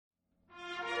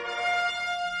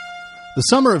The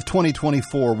summer of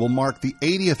 2024 will mark the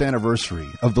 80th anniversary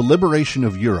of the liberation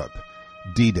of Europe,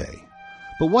 D-Day.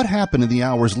 But what happened in the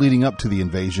hours leading up to the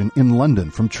invasion in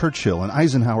London from Churchill and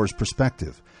Eisenhower's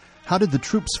perspective? How did the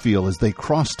troops feel as they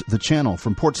crossed the Channel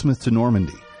from Portsmouth to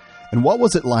Normandy? And what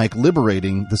was it like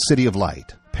liberating the City of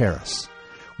Light, Paris?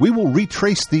 We will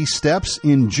retrace these steps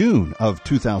in June of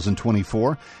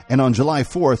 2024, and on July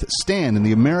 4th, stand in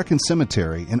the American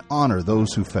cemetery and honor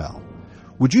those who fell.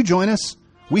 Would you join us?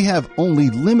 We have only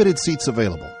limited seats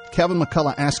available. Kevin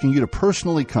McCullough asking you to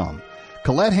personally come.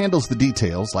 Colette handles the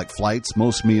details like flights,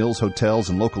 most meals, hotels,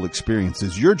 and local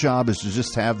experiences. Your job is to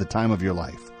just have the time of your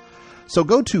life. So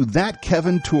go to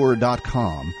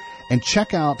thatkevintour.com and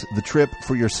check out the trip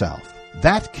for yourself.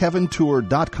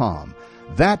 Thatkevintour.com.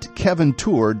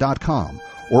 Thatkevintour.com.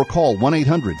 Or call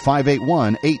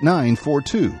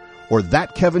 1-800-581-8942 or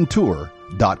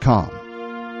thatkevintour.com.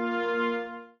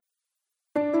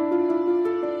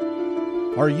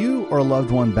 Are you or a loved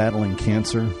one battling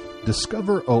cancer?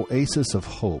 Discover Oasis of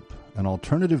Hope, an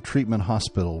alternative treatment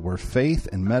hospital where faith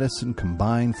and medicine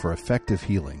combine for effective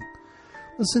healing.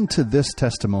 Listen to this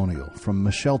testimonial from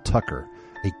Michelle Tucker,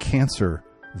 a cancer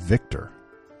victor.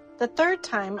 The third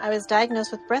time I was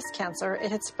diagnosed with breast cancer,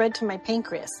 it had spread to my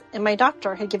pancreas, and my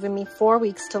doctor had given me 4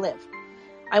 weeks to live.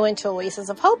 I went to Oasis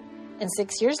of Hope, and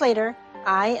 6 years later,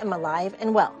 I am alive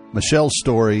and well. Michelle's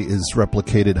story is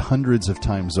replicated hundreds of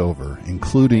times over,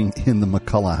 including in the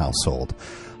McCullough household.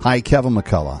 Hi, Kevin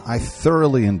McCullough. I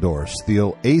thoroughly endorse the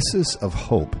Oasis of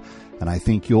Hope, and I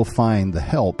think you'll find the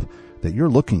help that you're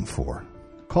looking for.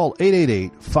 Call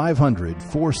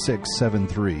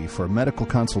 888-500-4673 for a medical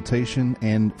consultation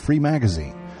and free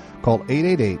magazine. Call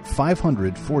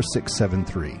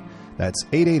 888-500-4673. That's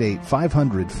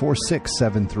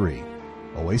 888-500-4673.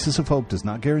 Oasis of Hope does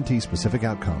not guarantee specific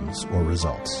outcomes or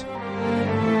results.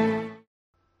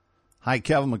 Hi,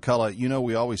 Kevin McCullough. You know,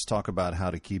 we always talk about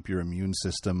how to keep your immune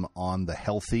system on the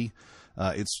healthy.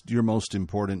 It's your most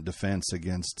important defense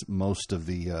against most of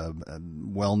the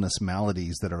wellness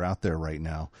maladies that are out there right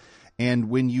now. And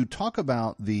when you talk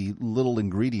about the little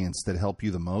ingredients that help you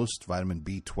the most, vitamin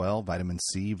B12, vitamin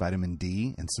C, vitamin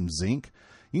D, and some zinc,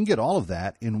 you can get all of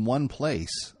that in one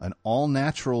place. An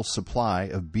all-natural supply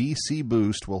of BC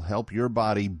Boost will help your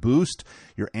body boost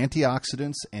your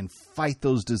antioxidants and fight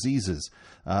those diseases.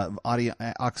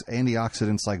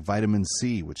 Antioxidants like vitamin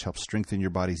C, which helps strengthen your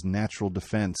body's natural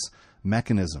defense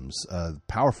mechanisms.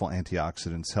 Powerful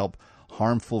antioxidants help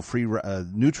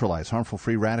neutralize harmful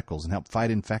free radicals and help fight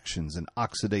infections and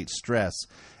oxidate stress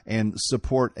and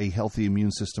support a healthy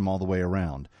immune system all the way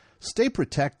around. Stay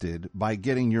protected by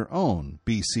getting your own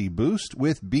BC Boost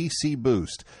with BC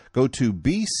Boost. Go to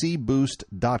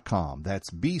bcboost.com.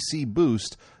 That's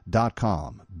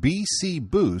bcboost.com.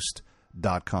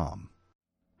 bcboost.com.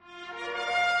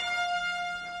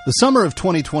 The summer of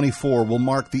 2024 will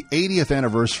mark the 80th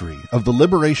anniversary of the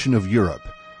liberation of Europe,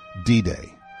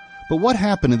 D-Day. But what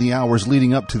happened in the hours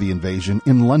leading up to the invasion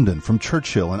in London from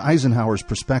Churchill and Eisenhower's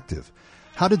perspective?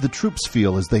 How did the troops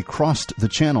feel as they crossed the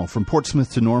Channel from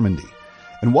Portsmouth to Normandy?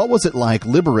 And what was it like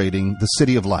liberating the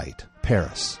City of Light,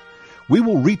 Paris? We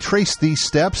will retrace these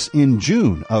steps in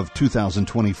June of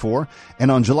 2024,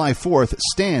 and on July 4th,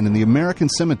 stand in the American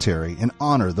cemetery and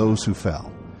honor those who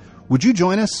fell. Would you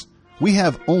join us? We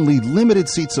have only limited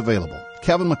seats available.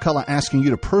 Kevin McCullough asking you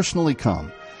to personally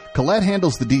come. Colette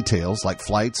handles the details like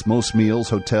flights, most meals,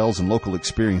 hotels, and local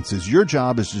experiences. Your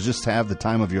job is to just have the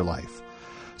time of your life.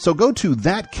 So go to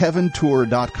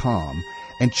thatkevintour.com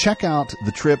and check out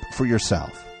the trip for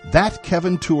yourself.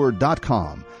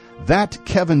 Thatkevintour.com.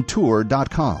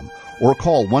 Thatkevintour.com. Or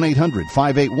call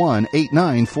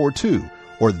 1-800-581-8942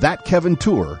 or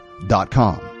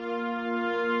thatkevintour.com.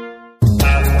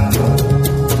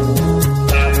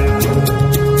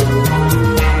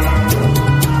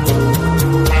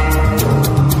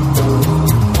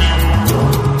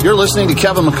 You're listening to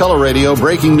Kevin McCullough Radio,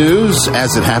 breaking news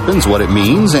as it happens, what it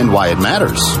means, and why it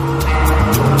matters.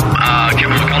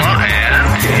 Kevin McCullough,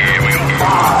 and here we go.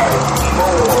 5, 4,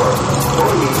 3,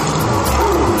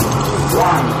 2,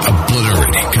 1.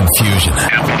 Obliterating confusion.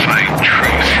 Amplifying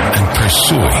truth. And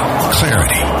pursuing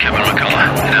clarity. Kevin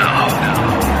McCullough, now.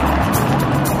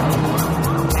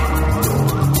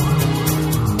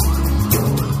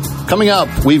 Coming up,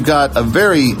 we've got a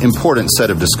very important set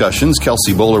of discussions.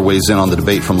 Kelsey Bolar weighs in on the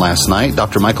debate from last night.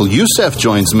 Dr. Michael Youssef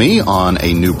joins me on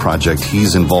a new project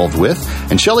he's involved with.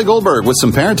 And Shelley Goldberg with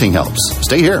some parenting helps.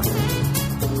 Stay here. Binge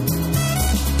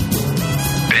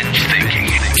thinking.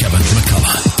 Kevin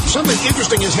McCullough. So something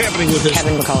interesting is happening with this.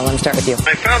 Kevin McCullough, let me start with you.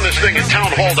 I found this thing at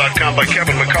townhall.com by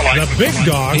Kevin McCullough. The big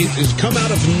dog has come out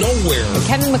of nowhere.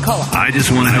 Kevin McCullough. I just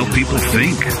want to help people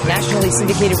think. Nationally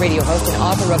syndicated radio host and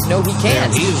author of No He Can't.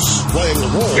 He is playing the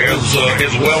role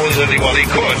As well as anybody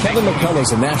could. Kevin McCullough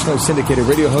is a nationally syndicated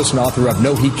radio host and author of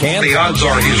No He Can't. The odds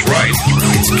are he's right.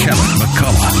 It's Kevin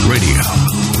McCullough Radio.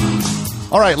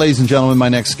 All right, ladies and gentlemen, my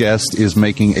next guest is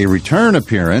making a return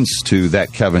appearance to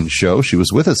That Kevin Show. She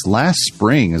was with us last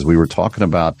spring as we were talking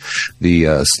about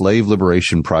the Slave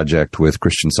Liberation Project with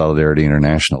Christian Solidarity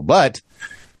International. But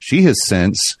she has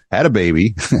since had a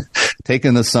baby,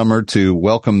 taken the summer to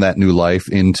welcome that new life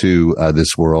into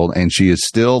this world, and she is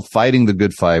still fighting the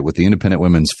good fight with the Independent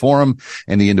Women's Forum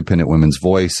and the Independent Women's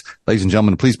Voice. Ladies and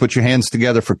gentlemen, please put your hands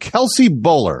together for Kelsey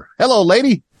Bolar. Hello,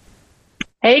 lady.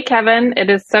 Hey, Kevin. It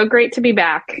is so great to be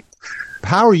back.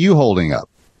 How are you holding up?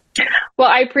 Well,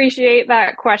 I appreciate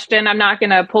that question. I'm not going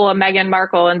to pull a Meghan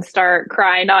Markle and start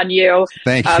crying on you.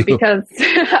 Thank you. Because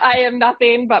I am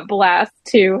nothing but blessed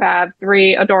to have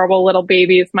 3 adorable little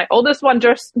babies. My oldest one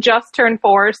just turned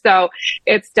 4, so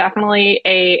it's definitely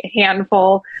a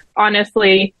handful.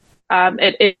 Honestly,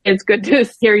 it is good to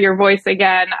hear your voice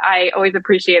again. I always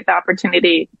appreciate the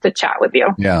opportunity to chat with you.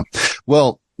 Yeah.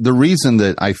 Well, the reason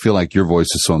that I feel like your voice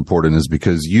is so important is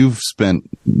because you've spent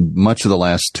much of the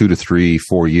last 2 to 3,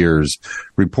 4 years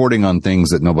reporting on things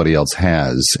that nobody else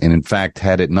has. And in fact,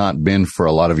 had it not been for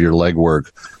a lot of your legwork,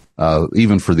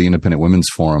 even for the Independent Women's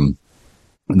Forum,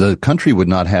 the country would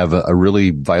not have a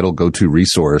really vital go-to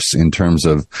resource in terms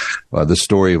of the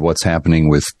story of what's happening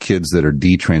with kids that are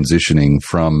detransitioning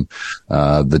from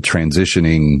the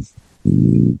transitioning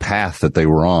path that they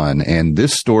were on. And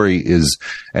this story is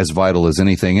as vital as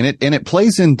anything. And it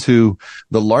plays into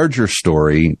the larger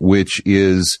story, which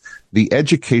is the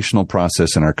educational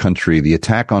process in our country, the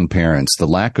attack on parents, the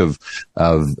lack of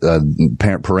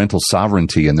parental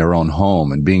sovereignty in their own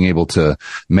home and being able to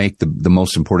make the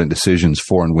most important decisions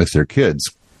for and with their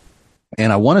kids.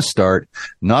 And I want to start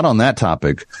not on that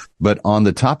topic, but on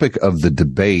the topic of the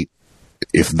debate,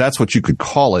 if that's what you could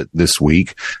call it, this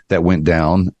week that went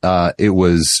down. It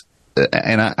was,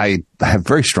 and I have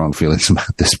very strong feelings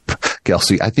about this,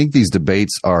 Kelsey. I think these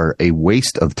debates are a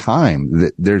waste of time.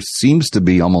 There seems to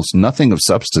be almost nothing of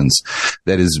substance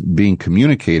that is being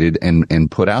communicated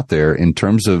and put out there in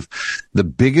terms of the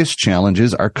biggest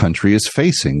challenges our country is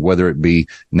facing, whether it be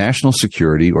national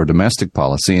security or domestic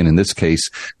policy, and in this case,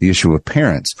 the issue of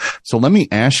parents. So let me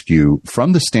ask you,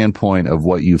 from the standpoint of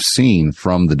what you've seen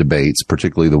from the debates,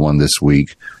 particularly the one this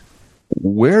week,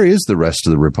 where is the rest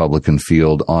of the Republican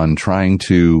field on trying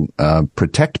to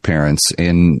protect parents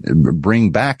and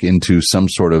bring back into some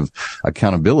sort of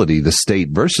accountability the state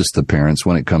versus the parents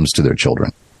when it comes to their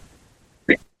children?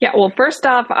 Yeah, well, first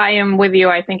off, I am with you.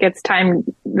 I think it's time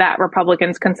that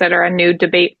Republicans consider a new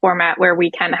debate format where we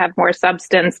can have more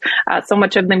substance. So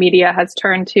much of the media has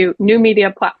turned to new media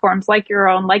platforms like your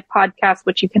own, like podcasts,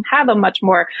 which you can have a much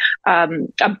more,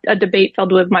 a debate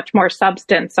filled with much more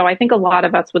substance. So I think a lot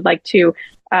of us would like to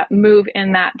move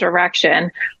in that direction.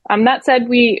 That said,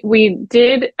 we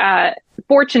did,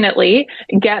 fortunately,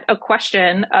 get a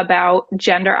question about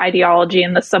gender ideology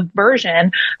and the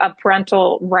subversion of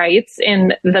parental rights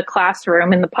in the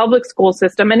classroom, in the public school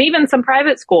system, and even some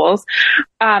private schools.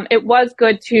 It was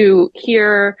good to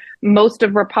hear most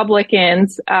of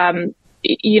Republicans,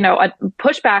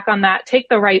 push back on that, take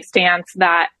the right stance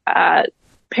that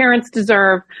parents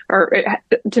deserve or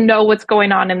to know what's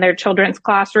going on in their children's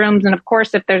classrooms. And of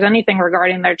course, if there's anything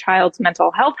regarding their child's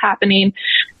mental health happening,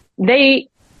 they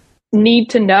need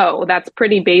to know. That's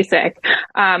pretty basic.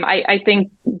 I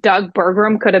think Doug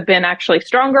Burgum could have been actually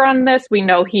stronger on this. We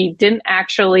know he didn't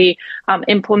actually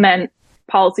implement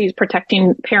policies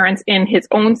protecting parents in his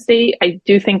own state. I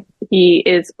do think he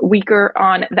is weaker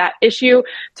on that issue.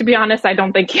 To be honest, I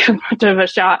don't think he has much of a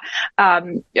shot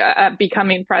at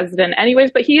becoming president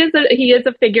anyways, but he is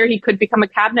a figure. He could become a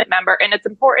cabinet member, and it's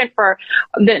important for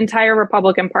the entire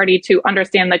Republican Party to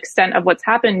understand the extent of what's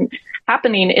happening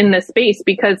in this space,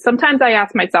 because sometimes I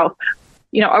ask myself,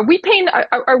 are we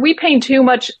paying too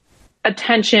much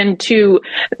attention to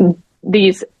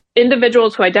these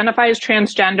individuals who identify as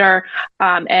transgender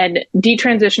and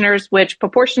detransitioners, which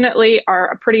proportionately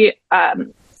are a pretty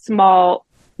small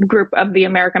group of the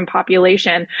American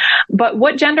population. But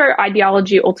what gender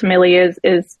ideology ultimately is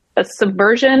a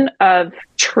subversion of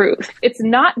truth. It's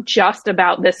not just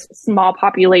about this small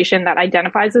population that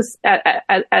identifies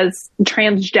as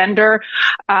transgender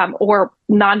or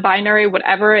non-binary,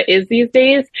 whatever it is these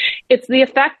days. It's the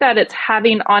effect that it's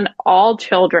having on all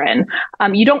children.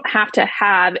 You don't have to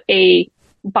have a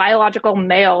biological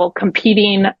male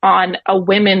competing on a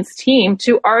women's team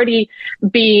to already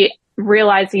be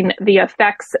realizing the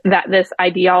effects that this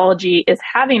ideology is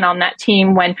having on that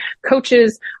team when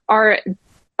coaches are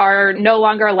no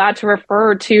longer allowed to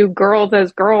refer to girls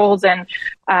as girls and,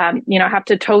 have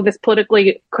to toe this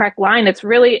politically correct line. It's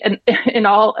really an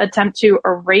all attempt to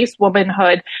erase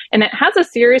womanhood. And it has a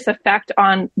serious effect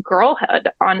on girlhood,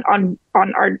 on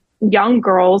our young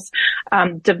girls'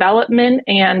 development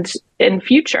and in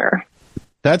future.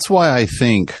 That's why I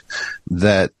think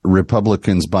that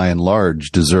Republicans, by and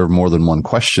large, deserve more than one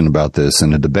question about this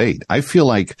in a debate. I feel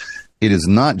like it is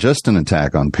not just an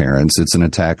attack on parents; it's an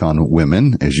attack on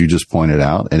women, as you just pointed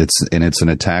out, and it's an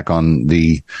attack on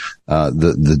the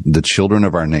children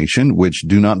of our nation, which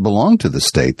do not belong to the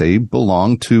state. They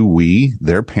belong to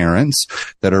their parents,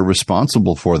 that are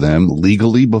responsible for them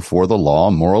legally before the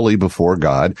law, morally before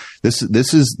God.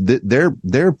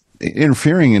 They're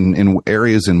interfering in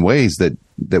areas and ways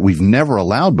that we've never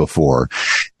allowed before.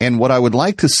 And what I would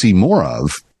like to see more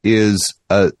of is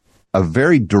a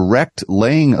very direct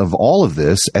laying of all of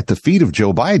this at the feet of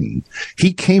Joe Biden.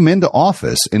 He came into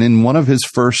office and in one of his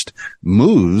first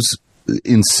moves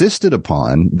insisted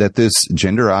upon that this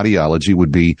gender ideology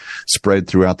would be spread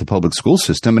throughout the public school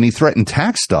system, and he threatened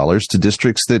tax dollars to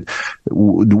districts that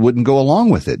wouldn't go along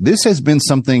with it. This has been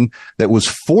something that was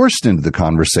forced into the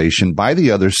conversation by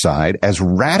the other side as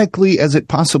radically as it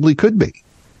possibly could be.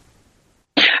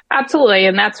 Absolutely.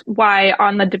 And that's why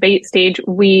on the debate stage,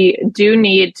 we do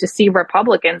need to see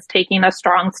Republicans taking a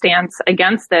strong stance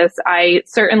against this. I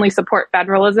certainly support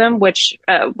federalism, which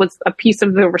was a piece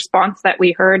of the response that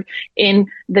we heard in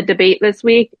the debate this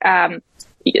week.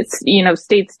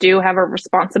 States do have a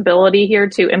responsibility here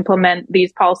to implement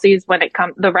these policies when it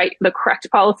comes the correct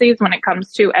policies when it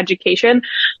comes to education.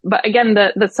 But again,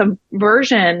 the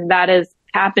subversion that is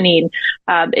happening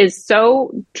is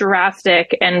so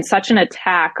drastic and such an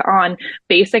attack on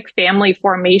basic family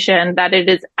formation that it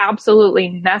is absolutely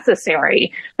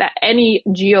necessary that any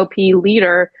GOP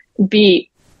leader be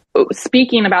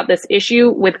speaking about this issue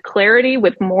with clarity,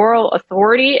 with moral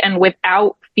authority, and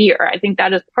without fear. I think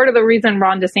that is part of the reason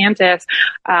Ron DeSantis,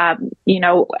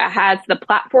 has the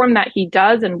platform that he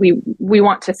does, and we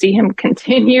want to see him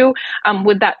continue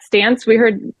with that stance. We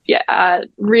heard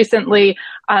recently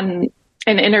on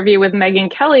an interview with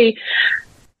Megyn Kelly,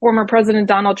 former President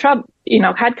Donald Trump,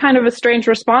 had kind of a strange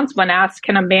response when asked,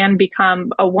 can a man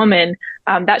become a woman?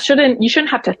 You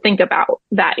shouldn't have to think about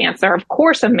that answer. Of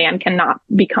course, a man cannot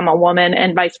become a woman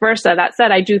and vice versa. That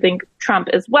said, I do think Trump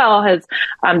as well has,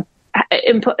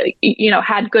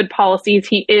 had good policies.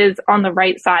 He is on the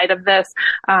right side of this.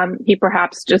 He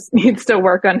perhaps just needs to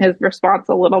work on his response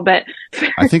a little bit.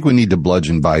 I think we need to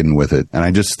bludgeon Biden with it. And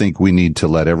I just think we need to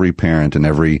let every parent and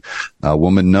every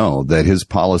woman know that his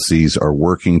policies are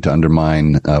working to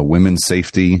undermine women's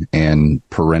safety and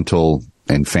parental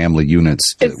and family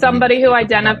units. It's somebody who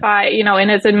in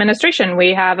his administration,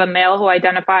 we have a male who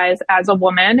identifies as a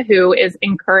woman who is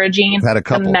encouraging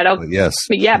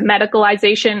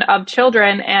medicalization of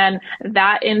children. And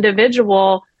that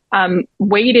individual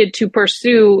waited to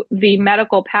pursue the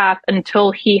medical path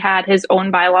until he had his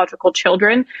own biological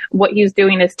children. What he's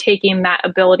doing is taking that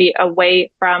ability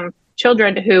away from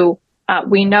children who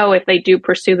we know if they do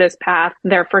pursue this path,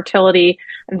 their fertility,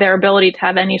 their ability to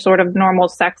have any sort of normal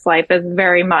sex life is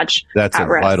very much That's at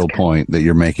a risk. Vital point that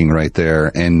you're making right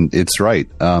there. And it's right.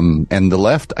 And the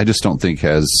left, I just don't think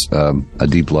has a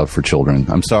deep love for children.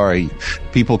 I'm sorry.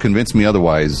 People convince me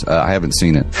otherwise. I haven't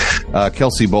seen it.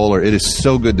 Kelsey Bolar, it is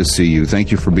so good to see you. Thank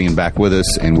you for being back with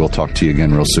us, and we'll talk to you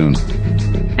again real soon.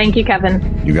 Thank you,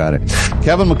 Kevin. You got it.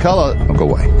 Kevin McCullough, go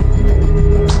away.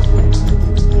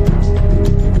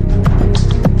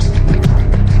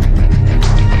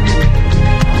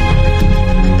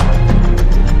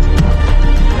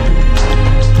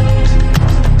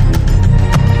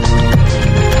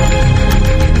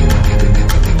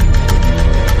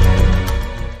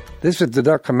 This is the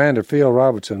Duck Commander, Phil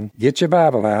Robertson. Get your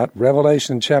Bible out,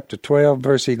 Revelation chapter 12,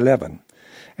 verse 11.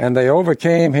 And they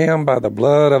overcame him by the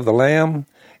blood of the Lamb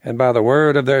and by the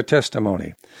word of their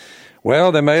testimony.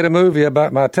 Well, they made a movie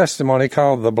about my testimony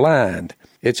called The Blind.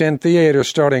 It's in theaters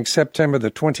starting September the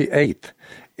 28th.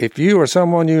 If you or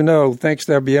someone you know thinks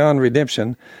they're beyond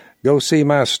redemption, go see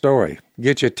my story.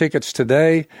 Get your tickets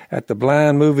today at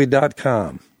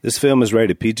theblindmovie.com. This film is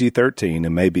rated PG-13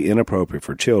 and may be inappropriate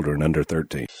for children under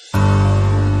 13.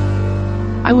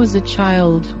 I was a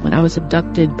child when I was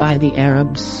abducted by the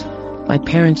Arabs. My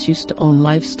parents used to own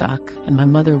livestock, and my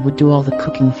mother would do all the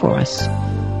cooking for us.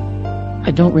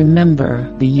 I don't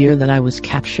remember the year that I was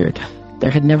captured. There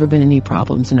had never been any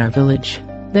problems in our village.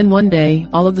 Then one day,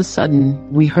 all of a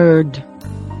sudden, we heard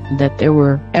that there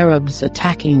were Arabs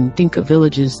attacking Dinka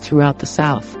villages throughout the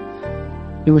south.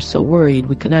 We were so worried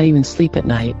we could not even sleep at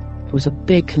night. It was a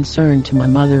big concern to my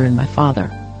mother and my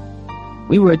father.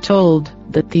 We were told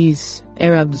that these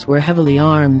Arabs were heavily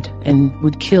armed and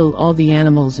would kill all the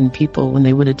animals and people when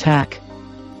they would attack.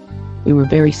 We were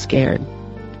very scared.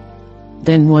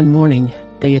 Then one morning,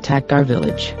 they attacked our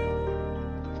village.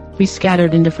 We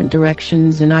scattered in different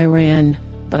directions and I ran,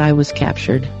 but I was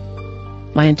captured.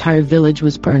 My entire village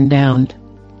was burned down,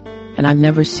 and I've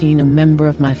never seen a member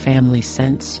of my family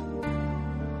since.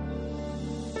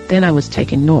 Then I was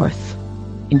taken north,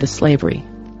 into slavery.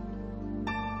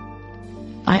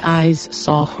 My eyes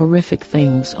saw horrific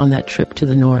things on that trip to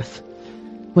the north.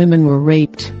 Women were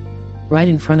raped right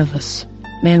in front of us.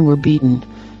 Men were beaten,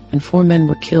 and 4 men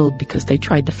were killed because they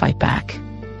tried to fight back.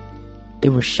 They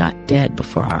were shot dead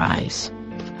before our eyes.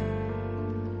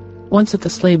 Once at the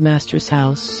slave master's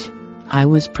house, I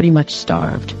was pretty much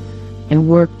starved and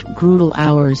worked brutal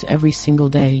hours every single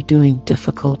day doing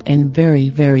difficult and very,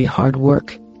 very hard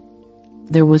work.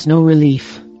 There was no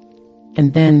relief.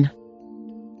 And then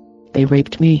they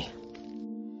raped me.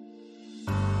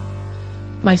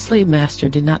 My slave master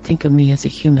did not think of me as a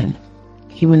human.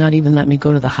 He would not even let me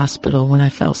go to the hospital when I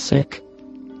fell sick.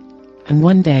 And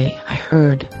one day I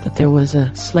heard that there was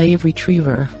a slave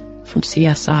retriever from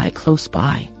CSI close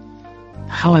by.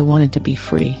 How I wanted to be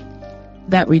free.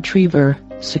 That retriever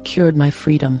secured my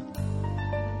freedom.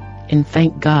 And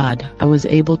thank God I was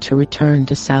able to return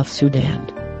to South Sudan.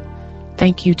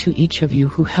 Thank you to each of you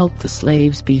who helped the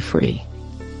slaves be free.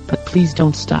 But please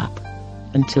don't stop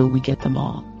until we get them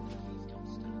all.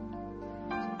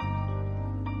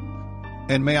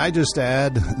 And may I just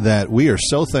add that we are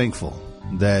so thankful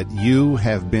that you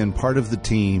have been part of the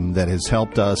team that has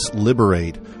helped us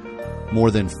liberate more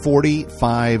than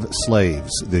 45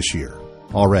 slaves this year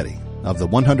already. Of the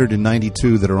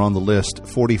 192 that are on the list,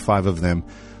 45 of them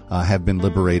have been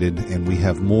liberated, and we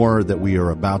have more that we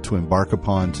are about to embark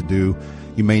upon to do.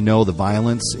 You may know the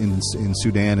violence in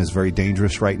Sudan is very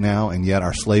dangerous right now, and yet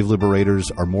our slave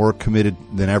liberators are more committed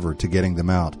than ever to getting them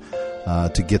out,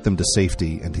 to get them to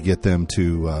safety and to get them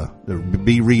to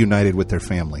be reunited with their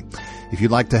family. If you'd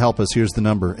like to help us, here's the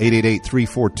number,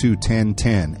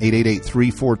 888-342-1010,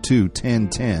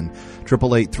 888-342-1010,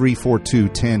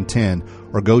 888-342-1010,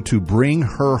 or go to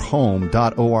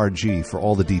bringherhome.org for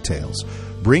all the details.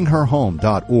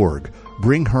 Bringherhome.org,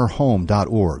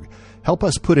 bringherhome.org. Help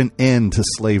us put an end to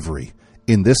slavery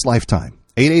in this lifetime.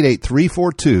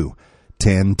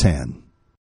 888-342-1010.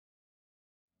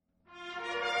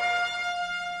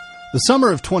 The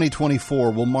summer of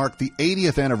 2024 will mark the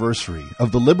 80th anniversary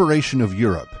of the liberation of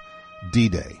Europe,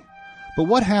 D-Day. But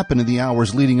what happened in the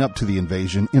hours leading up to the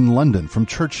invasion in London from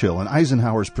Churchill and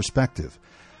Eisenhower's perspective?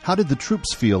 How did the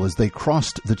troops feel as they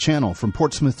crossed the Channel from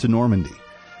Portsmouth to Normandy?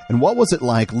 And what was it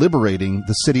like liberating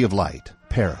the City of Light,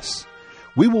 Paris?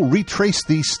 We will retrace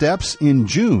these steps in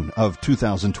June of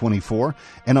 2024,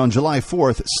 and on July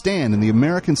 4th, stand in the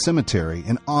American Cemetery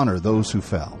and honor those who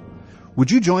fell.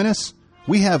 Would you join us?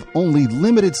 We have only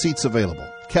limited seats available.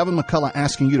 Kevin McCullough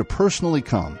asking you to personally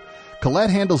come.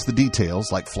 Colette handles the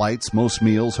details like flights, most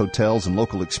meals, hotels, and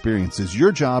local experiences.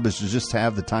 Your job is to just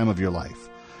have the time of your life.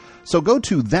 So go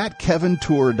to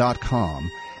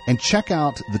thatkevintour.com and check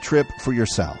out the trip for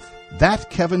yourself.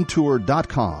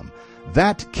 Thatkevintour.com.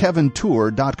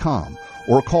 Thatkevintour.com.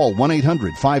 Or call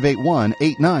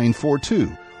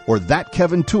 1-800-581-8942 or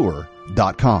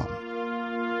thatkevintour.com.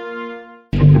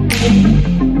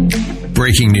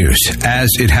 Breaking news as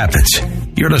it happens.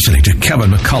 You're listening to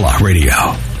Kevin McCullough Radio.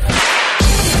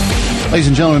 Ladies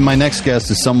and gentlemen, my next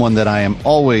guest is someone that I am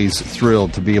always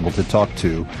thrilled to be able to talk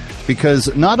to,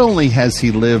 because not only has he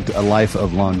lived a life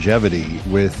of longevity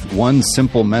with one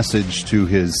simple message to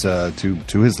his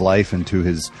to his life and to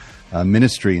his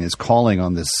ministry and his calling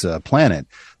on this planet,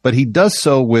 but he does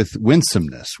so with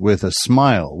winsomeness, with a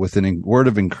smile, with a word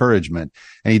of encouragement,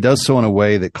 and he does so in a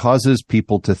way that causes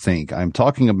people to think. I'm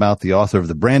talking about the author of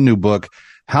the brand new book,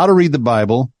 How to Read the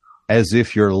Bible as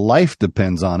If Your Life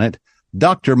Depends on It,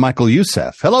 Dr. Michael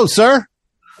Youssef. Hello, sir.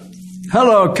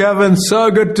 Hello, Kevin. So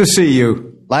good to see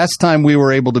you. Last time we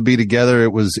were able to be together,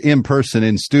 it was in person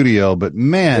in studio, but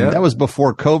man, that was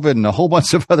before COVID and a whole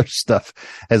bunch of other stuff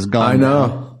has gone. I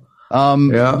know.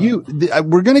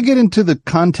 We're going to get into the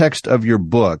context of your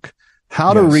book,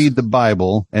 How to Read the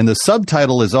Bible, and the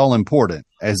subtitle is all important,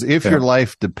 as if your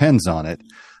life depends on it.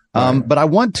 But I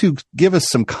want to give us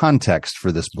some context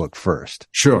for this book first.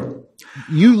 Sure.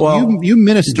 You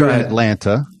minister in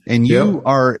Atlanta, and you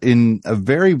are in a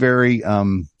very, very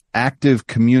active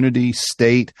community,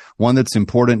 state, one that's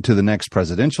important to the next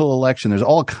presidential election. There's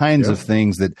all kinds of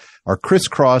things that are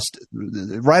crisscrossed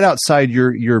right outside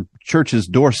your church's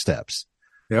doorsteps.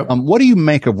 Yep. What do you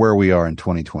make of where we are in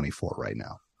 2024 right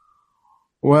now?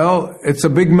 Well, it's a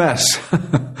big mess,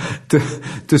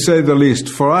 to say the least.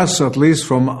 For us, at least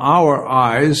from our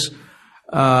eyes,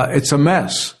 it's a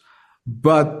mess.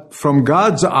 But from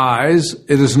God's eyes,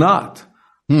 it is not.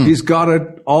 He's got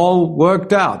it all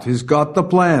worked out. He's got the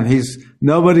plan.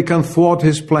 Nobody can thwart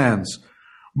his plans.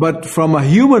 But from a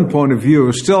human point of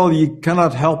view, still you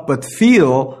cannot help but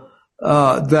feel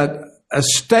that a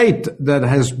state that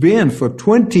has been for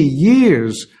 20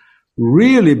 years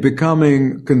really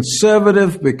becoming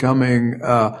conservative, becoming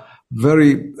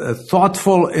very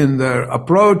thoughtful in their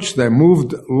approach. They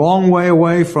moved a long way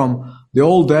away from the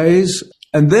old days.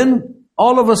 And then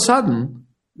all of a sudden,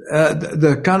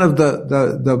 the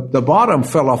bottom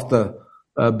fell off the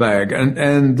bag.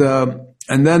 And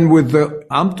then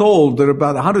I'm told there are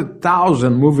about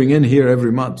 100,000 moving in here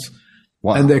every month.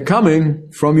 Wow. And they're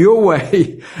coming from your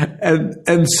way.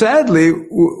 And sadly,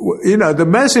 the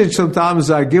message sometimes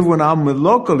I give when I'm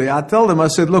locally, I tell them, I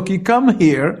said, look, you come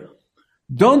here,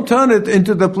 don't turn it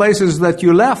into the places that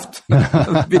you left,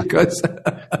 because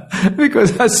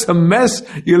that's a mess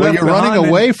you left. You're running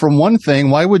away from one thing.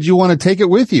 Why would you want to take it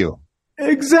with you?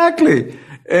 Exactly.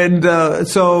 And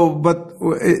but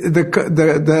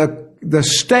the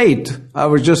state, I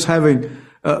was just having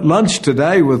lunch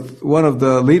today with one of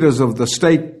the leaders of the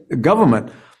state government,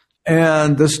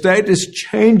 and the state is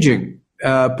changing,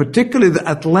 particularly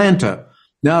Atlanta.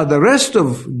 Now, the rest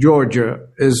of Georgia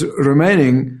is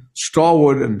remaining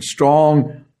stalwart and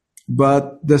strong,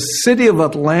 but the city of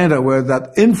Atlanta, where that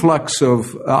influx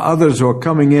of others who are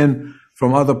coming in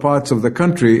from other parts of the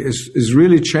country is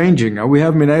really changing. We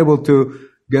haven't been able to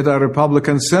get a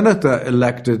Republican senator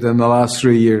elected in the last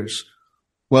 3 years.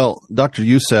 Well, Dr.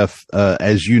 Youssef,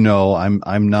 as you know,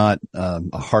 I'm not a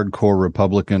hardcore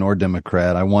Republican or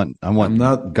Democrat. I want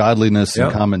godliness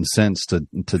and common sense to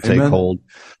take hold.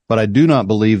 But I do not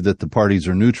believe that the parties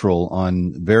are neutral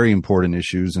on very important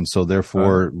issues, and so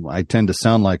therefore I tend to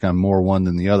sound like I'm more one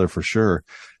than the other for sure.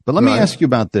 But let me ask you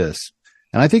about this,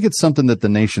 and I think it's something that the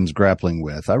nation's grappling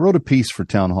with. I wrote a piece for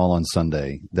Town Hall on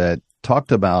Sunday that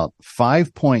talked about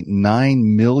 5.9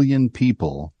 million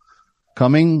people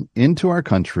coming into our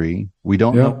country. We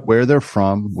don't know where they're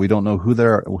from. We don't know who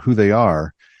they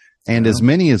are. And as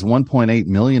many as 1.8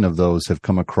 million of those have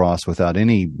come across without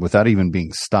even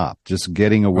being stopped, just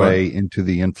getting away into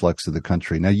the influx of the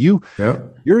country. Now you're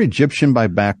Egyptian by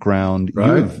background.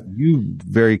 You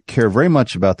care very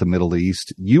much about the Middle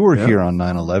East. You were here on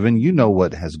 9/11. You know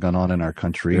what has gone on in our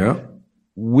country.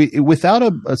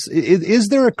 Is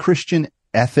there a Christian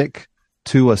ethic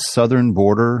to a southern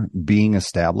border being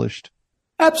established?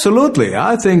 Absolutely.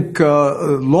 I think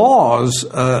laws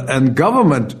and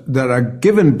government that are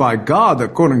given by God,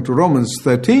 according to Romans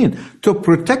 13, to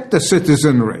protect the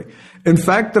citizenry. In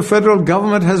fact, the federal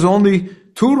government has only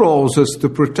two roles, is to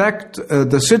protect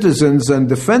the citizens and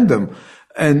defend them,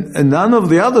 and none of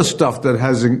the other stuff that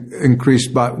has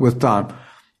increased with time.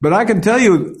 But I can tell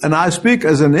you, and I speak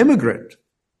as an immigrant,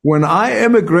 when I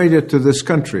immigrated to this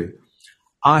country,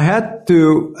 I had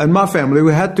to, and my family,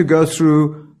 we had to go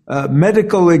through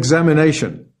medical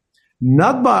examination,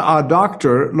 not by our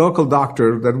local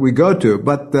doctor that we go to,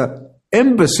 but the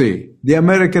embassy, the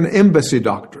American embassy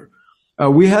doctor.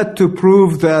 We had to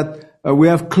prove that we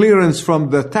have clearance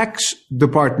from the tax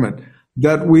department,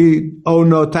 that we owe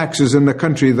no taxes in the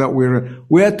country that we're in.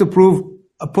 We had to prove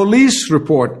a police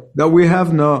report that we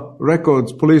have no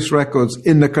police records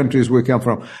in the countries we come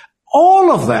from.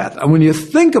 All of that, and when you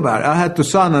think about it, I had to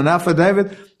sign an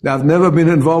affidavit. I've never been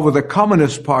involved with a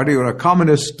communist party or a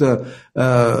communist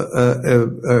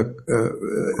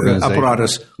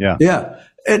apparatus.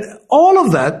 And all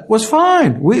of that was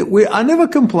fine. I never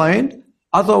complained.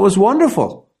 I thought it was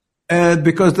wonderful, and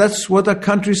because that's what a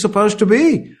country's supposed to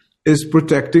be, is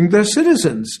protecting their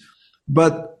citizens.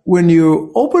 But when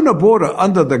you open a border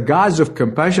under the guise of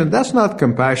compassion, that's not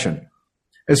compassion.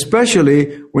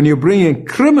 Especially when you bring in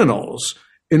criminals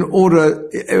in order,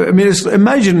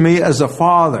 imagine me as a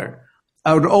father.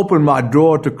 I would open my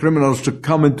door to criminals to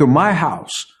come into my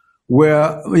house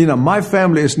where, my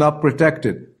family is not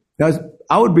protected.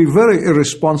 I would be very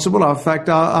irresponsible. In fact,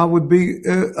 I would be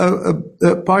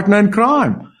a partner in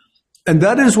crime. And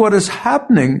that is what is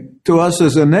happening to us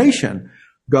as a nation.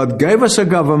 God gave us a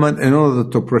government in order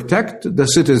to protect the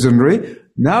citizenry.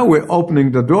 Now we're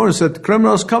opening the door and said,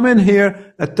 criminals, come in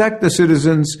here, attack the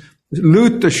citizens,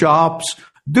 loot the shops,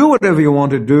 do whatever you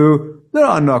want to do. There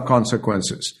are no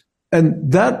consequences.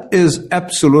 And that is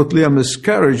absolutely a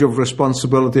miscarriage of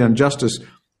responsibility and justice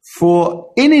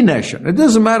for any nation. It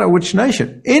doesn't matter which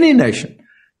nation, any nation.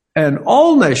 And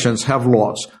all nations have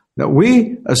laws that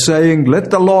we are saying,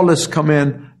 let the lawless come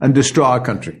in and destroy our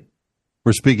country.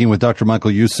 We're speaking with Dr.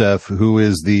 Michael Youssef, who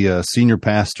is the senior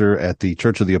pastor at the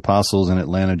Church of the Apostles in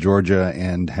Atlanta, Georgia,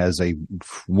 and has a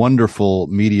wonderful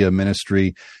media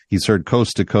ministry. He's heard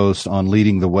coast to coast on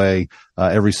Leading the Way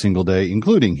every single day,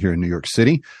 including here in New York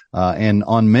City, and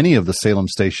on many of the Salem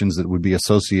stations that would be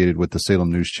associated with the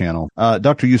Salem News Channel.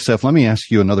 Dr. Youssef, let me ask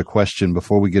you another question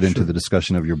before we get into the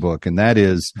discussion of your book, and that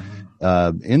is,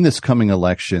 in this coming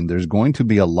election, there's going to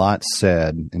be a lot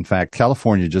said. In fact,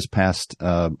 California just passed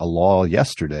a law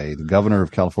yesterday. The governor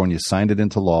of California signed it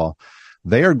into law.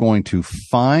 They are going to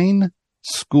fine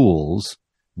schools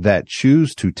that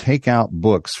choose to take out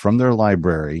books from their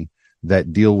library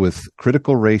that deal with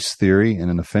critical race theory in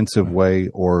an offensive way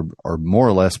or more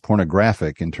or less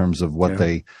pornographic in terms of what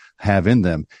they have in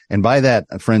them. And by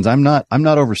that, friends, I'm not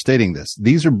overstating this.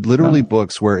 These are literally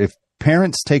books where if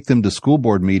parents take them to school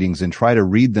board meetings and try to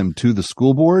read them to the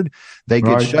school board, they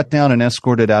get shut down and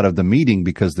escorted out of the meeting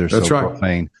because they're so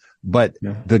profane. But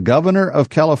the governor of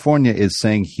California is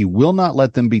saying he will not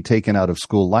let them be taken out of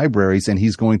school libraries, and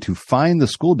he's going to fine the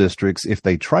school districts if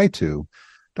they try to.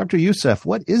 Dr. Youssef,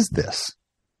 what is this?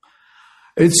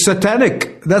 It's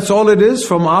satanic. That's all it is.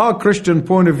 From our Christian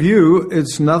point of view,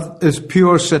 it's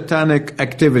pure satanic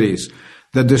activities.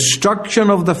 The destruction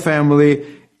of the family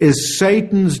is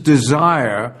Satan's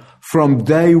desire from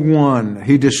day one.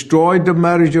 He destroyed the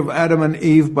marriage of Adam and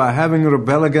Eve by having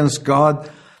rebelled against God.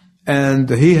 And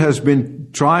he has been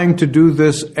trying to do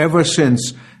this ever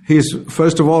since.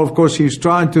 First of all, of course, he's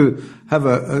trying to have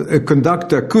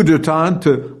conduct a coup d'etat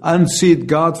to unseat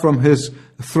God from his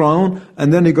throne.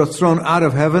 And then he got thrown out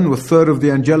of heaven with a third of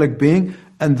the angelic being.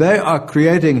 And they are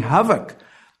creating havoc.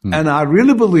 And I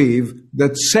really believe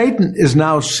that Satan is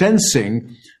now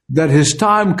sensing that his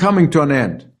time coming to an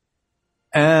end.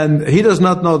 And he does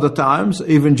not know the times.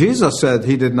 Even Jesus said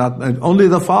he did not. Only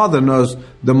the Father knows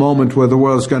the moment where the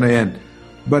world's going to end.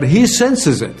 But he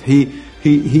senses it.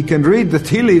 He can read the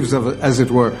tea leaves of it, as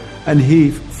it were, and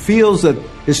he feels that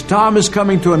his time is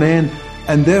coming to an end,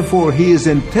 and therefore he is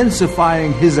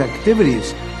intensifying his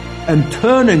activities and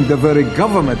turning the very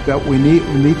government that we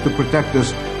need to protect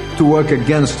us to work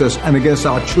against us and against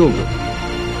our children.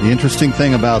 The interesting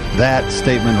thing about that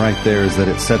statement right there is that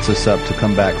it sets us up to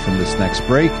come back from this next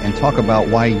break and talk about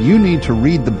why you need to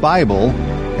read the Bible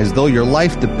as though your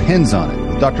life depends on it.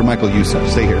 With Dr. Michael Youssef.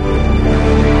 Stay here.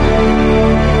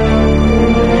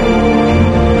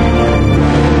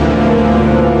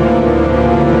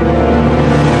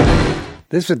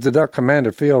 This is the Duck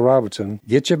Commander, Phil Robertson.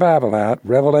 Get your Bible out,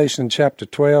 Revelation chapter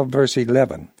 12, verse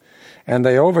 11. And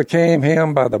they overcame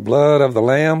him by the blood of the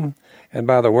Lamb and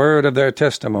by the word of their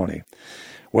testimony.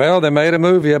 Well, they made a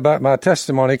movie about my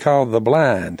testimony called The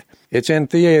Blind. It's in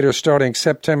theaters starting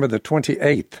September the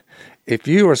 28th. If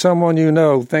you or someone you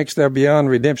know thinks they're beyond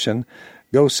redemption,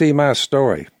 go see my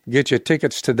story. Get your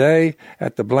tickets today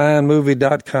at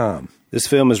theblindmovie.com. This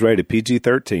film is rated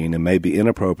PG-13 and may be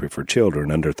inappropriate for children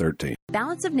under 13.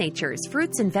 Balance of Nature's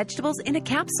fruits and vegetables in a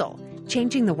capsule,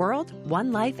 changing the world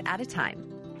one life at a time.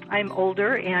 I'm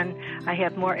older and I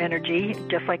have more energy,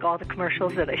 just like all the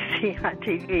commercials that I see on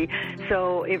TV.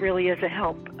 So it really is a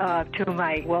help to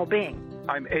my well-being.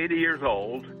 I'm 80 years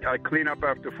old. I clean up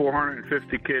after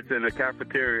 450 kids in a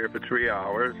cafeteria for 3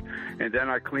 hours, and then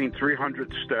I clean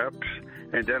 300 steps,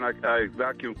 and then I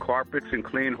vacuum carpets and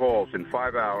clean halls in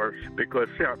 5 hours, because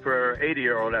for an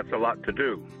 80-year-old, that's a lot to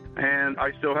do. And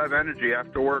I still have energy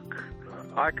after work.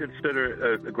 I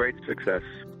consider it a great success.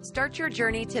 Start your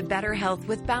journey to better health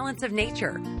with Balance of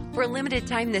Nature. For a limited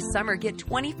time this summer, get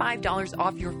 $25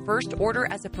 off your first order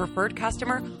as a preferred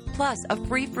customer, plus a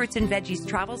free fruits and veggies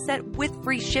travel set with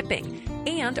free shipping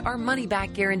and our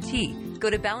money-back guarantee. Go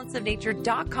to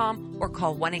balanceofnature.com or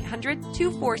call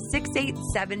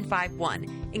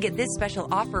 1-800-246-8751 and get this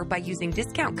special offer by using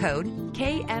discount code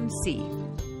KMC.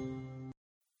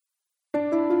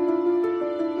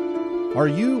 Are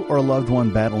you or a loved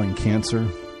one battling cancer?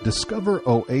 Discover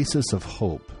Oasis of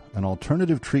Hope, an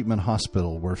alternative treatment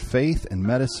hospital where faith and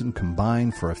medicine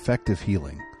combine for effective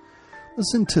healing.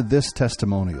 Listen to this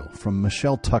testimonial from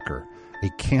Michelle Tucker,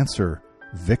 a cancer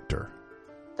victor.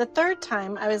 The third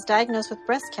time I was diagnosed with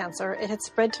breast cancer, it had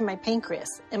spread to my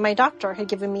pancreas, and my doctor had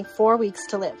given me 4 weeks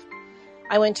to live.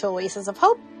 I went to Oasis of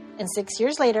Hope, and 6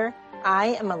 years later,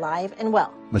 I am alive and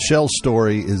well. Michelle's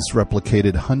story is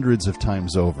replicated hundreds of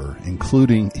times over,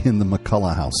 including in the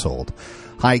McCullough household.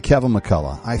 Hi, Kevin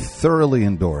McCullough. I thoroughly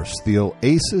endorse the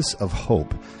Oasis of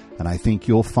Hope and I think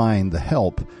you'll find the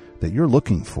help that you're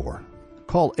looking for.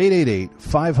 Call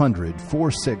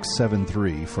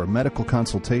 888-500-4673 for a medical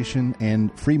consultation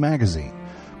and free magazine.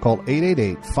 Call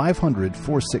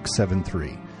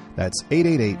 888-500-4673. That's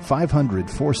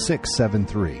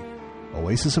 888-500-4673.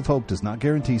 Oasis of Hope does not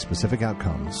guarantee specific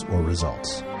outcomes or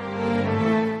results.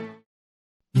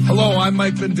 Hello, I'm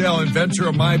Mike Lindell, inventor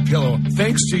of MyPillow.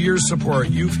 Thanks to your support,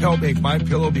 you've helped make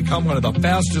MyPillow become one of the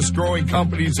fastest growing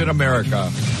companies in America.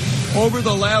 Over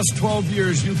the last 12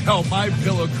 years, you've helped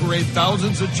MyPillow create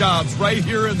thousands of jobs right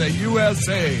here in the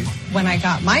USA. When I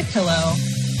got MyPillow,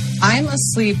 I'm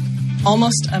asleep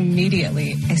almost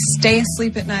immediately. I stay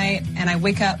asleep at night, and I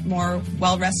wake up more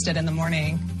well-rested in the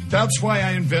morning. That's why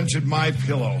I invented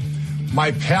MyPillow.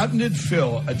 My patented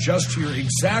fill adjusts to your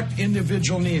exact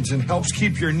individual needs and helps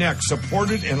keep your neck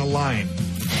supported and aligned.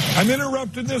 I'm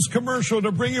interrupting this commercial to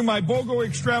bring you my BOGO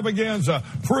extravaganza.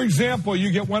 For example,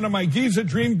 you get one of my Giza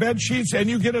Dream bed sheets and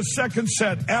you get a second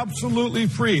set absolutely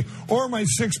free. Or my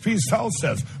 6-piece towel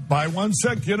sets. Buy one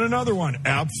set, get another one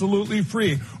absolutely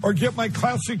free. Or get my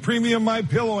classic premium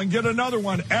MyPillow and get another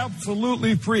one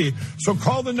absolutely free. So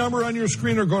call the number on your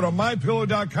screen or go to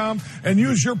MyPillow.com and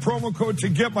use your promo code to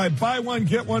get my buy one,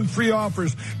 get one free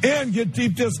offers and get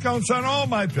deep discounts on all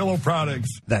MyPillow products.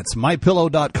 That's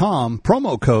MyPillow.com,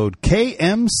 promo code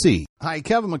KMC. Hi,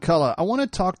 Kevin McCullough. I want to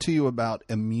talk to you about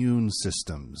immune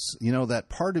systems. You know, that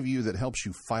part of you that helps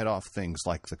you fight off things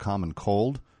like the common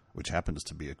cold, which happens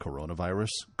to be a coronavirus,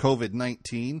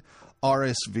 COVID-19,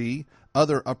 RSV,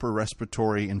 other upper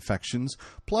respiratory infections.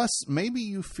 Plus, maybe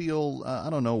you feel,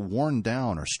 worn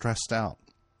down or stressed out.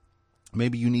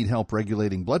 Maybe you need help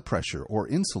regulating blood pressure or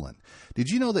insulin. Did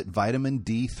you know that vitamin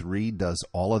D3 does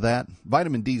all of that?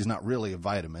 Vitamin D is not really a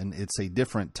vitamin. It's a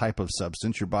different type of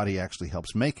substance. Your body actually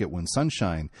helps make it when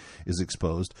sunshine is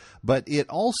exposed. But it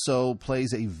also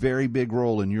plays a very big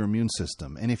role in your immune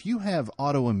system. And if you have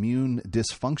autoimmune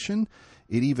dysfunction,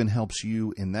 it even helps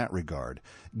you in that regard.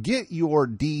 Get your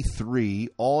D3,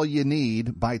 all you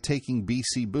need, by taking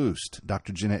BC Boost.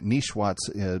 Dr. Jeanette Nishwat's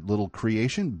little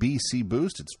creation, BC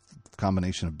Boost. It's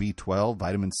combination of B12,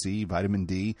 vitamin C, vitamin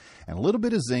D, and a little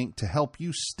bit of zinc to help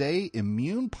you stay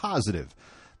immune positive.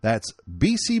 That's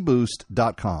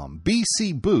bcboost.com,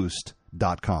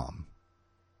 bcboost.com.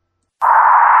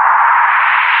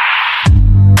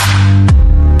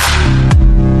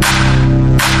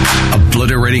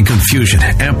 Obliterating confusion,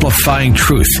 amplifying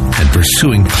truth, and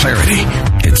pursuing clarity.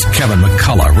 It's Kevin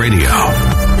McCullough Radio.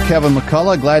 Kevin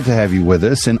McCullough, glad to have you with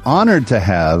us, and honored to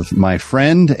have my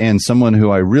friend and someone who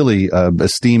I really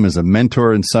esteem as a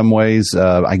mentor in some ways.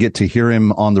 I get to hear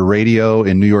him on the radio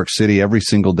in New York City every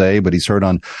single day, but he's heard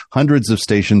on hundreds of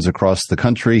stations across the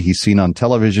country. He's seen on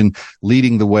television.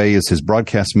 Leading the way is his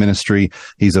broadcast ministry.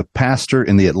 He's a pastor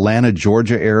in the Atlanta,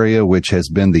 Georgia area, which has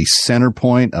been the center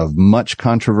point of much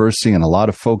controversy and a lot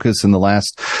of focus in the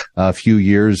last few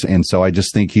years. And so I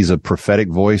just think he's a prophetic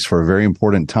voice for a very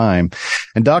important time.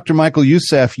 And Dr. Michael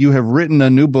Youssef, you have written a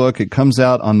new book. It comes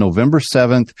out on November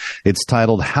 7th. It's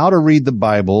titled How to Read the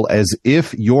Bible as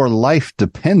If Your Life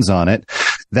Depends on It.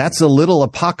 That's a little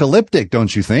apocalyptic,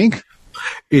 don't you think?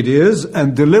 It is,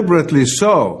 and deliberately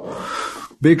so,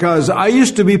 because I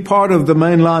used to be part of the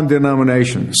mainline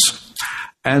denominations.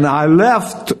 And I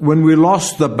left when we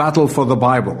lost the battle for the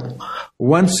Bible,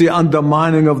 once the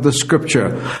undermining of the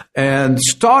Scripture, and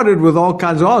started with all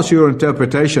kinds of, it's your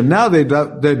interpretation. Now they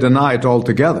deny it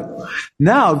altogether.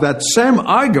 Now that same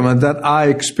argument that I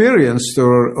experienced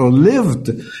or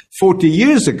lived 40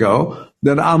 years ago,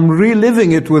 that I'm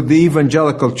reliving it with the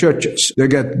evangelical churches. They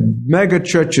get mega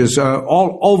churches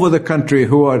all over the country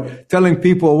who are telling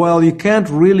people, well, you can't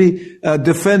really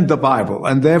defend the Bible,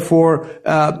 and therefore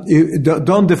you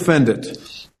don't defend it.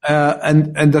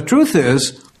 And the truth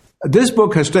is, this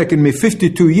book has taken me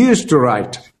 52 years to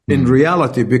write in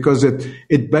reality, because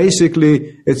it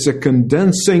basically, it's a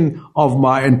condensing of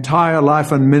my entire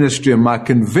life and ministry and my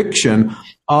conviction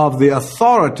of the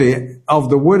authority of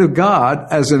the Word of God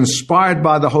as inspired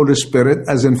by the Holy Spirit,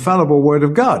 as infallible Word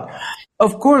of God.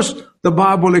 Of course, the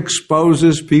Bible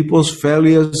exposes people's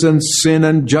failures and sin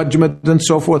and judgment and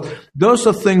so forth. Those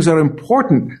are things that are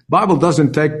important. The Bible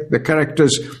doesn't take the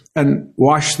characters and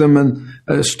wash them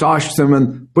and starch them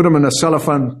and put them in a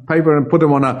cellophane paper and put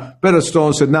them on a pedestal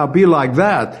and say, now be like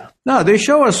that. No, they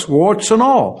show us warts and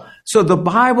all. So the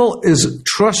Bible is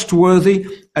trustworthy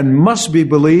and must be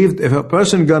believed. If a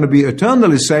person is going to be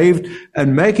eternally saved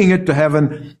and making it to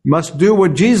heaven, must do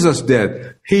what Jesus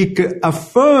did. He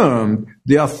affirmed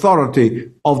the authority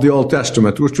of the Old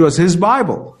Testament, which was his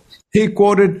Bible. He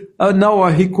quoted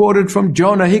Noah, he quoted from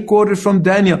Jonah, he quoted from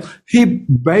Daniel. He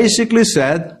basically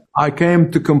said, I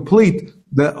came to complete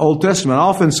the Old Testament. I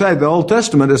often say the Old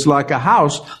Testament is like a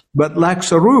house but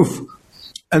lacks a roof.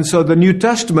 And so the New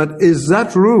Testament is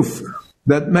that roof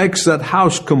that makes that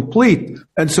house complete.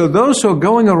 And so those who are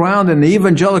going around in the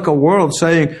evangelical world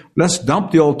saying, let's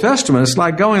dump the Old Testament, it's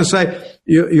like going and say,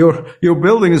 your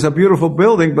building is a beautiful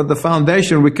building, but the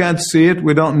foundation, we can't see it,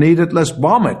 we don't need it, let's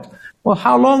bomb it. Well,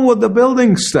 how long would the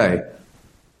building stay?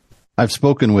 I've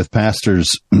spoken with pastors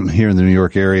here in the New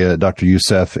York area, Dr.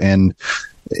 Youssef, and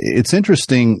it's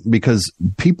interesting because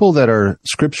people that are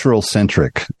scriptural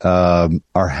centric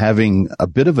are having a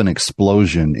bit of an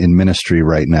explosion in ministry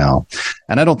right now.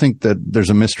 And I don't think that there's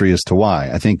a mystery as to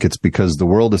why. I think it's because the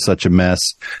world is such a mess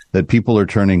that people are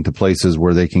turning to places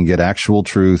where they can get actual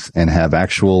truth and have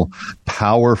actual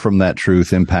power from that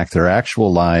truth impact their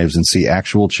actual lives and see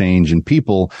actual change in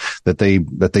people that they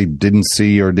didn't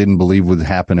see or didn't believe would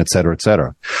happen, et cetera, et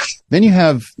cetera. Then you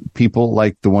have people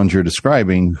like the ones you're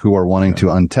describing who are wanting to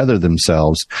untether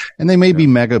themselves, and they may be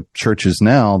mega churches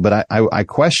now, but I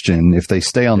question if they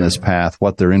stay on this path,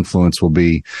 what their influence will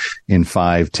be in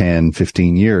 5, 10,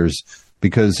 15 years,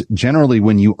 because generally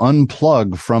when you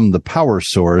unplug from the power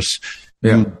source,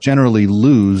 you generally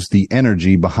lose the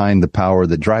energy behind the power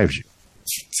that drives you.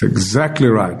 That's exactly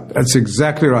right. That's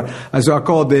exactly right. As I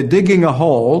call it, they're digging a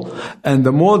hole, and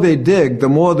the more they dig, the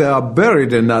more they are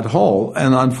buried in that hole.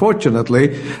 And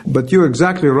unfortunately, but you're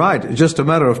exactly right. It's just a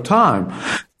matter of time.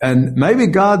 And maybe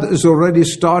God is already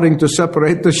starting to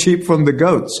separate the sheep from the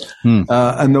goats,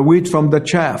 and the wheat from the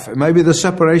chaff. Maybe the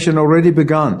separation already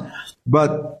begun.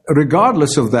 But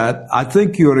regardless of that, I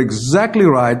think you're exactly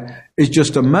right. It's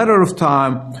just a matter of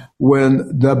time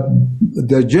when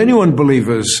the genuine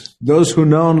believers, those who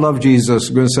know and love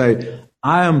Jesus, are going to say,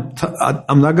 I'm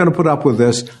not going to put up with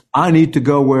this. I need to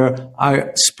go where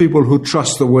people who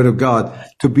trust the Word of God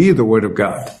to be the Word of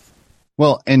God.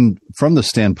 Well, and from the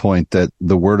standpoint that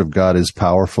the Word of God is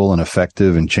powerful and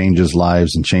effective and changes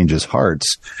lives and changes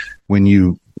hearts, when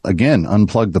you, again,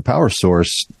 unplug the power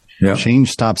source, change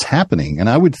stops happening. And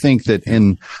I would think that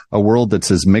in a world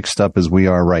that's as mixed up as we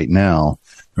are right now,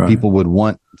 people would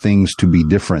want things to be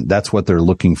different. That's what they're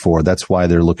looking for. That's why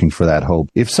they're looking for that hope.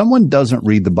 If someone doesn't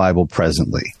read the Bible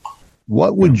presently,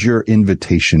 what would your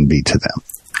invitation be to them?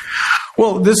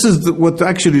 Well, this is what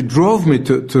actually drove me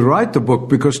to write the book,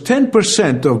 because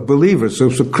 10% of believers, so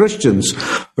Christians,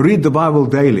 read the Bible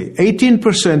daily.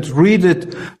 18% read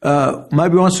it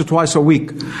maybe once or twice a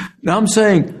week. Now I'm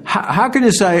saying, how can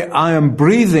you say, I am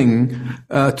breathing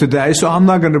today, so I'm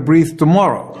not going to breathe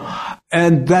tomorrow?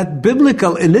 And that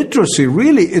biblical illiteracy,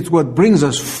 really, it's what brings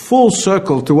us full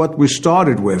circle to what we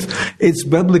started with. It's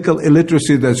biblical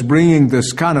illiteracy that's bringing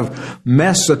this kind of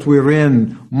mess that we're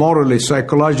in morally,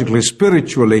 psychologically,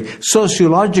 spiritually,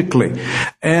 sociologically.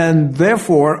 And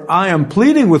therefore, I am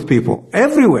pleading with people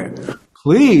everywhere.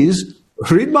 Please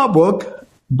read my book,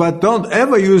 but don't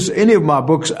ever use any of my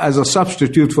books as a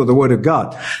substitute for the Word of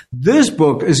God. This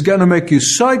book is going to make you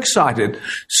so excited,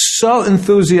 so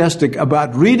enthusiastic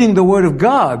about reading the Word of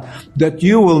God that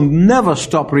you will never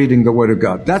stop reading the Word of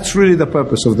God. That's really the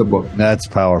purpose of the book. That's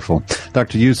powerful.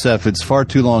 Dr. Youssef, it's far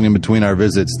too long in between our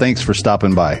visits. Thanks for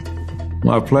stopping by.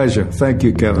 My pleasure. Thank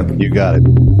you, Kevin. You got it.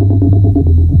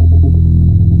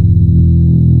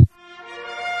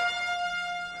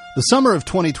 The summer of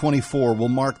 2024 will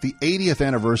mark the 80th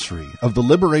anniversary of the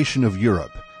liberation of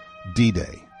Europe,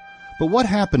 D-Day. But what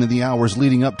happened in the hours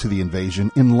leading up to the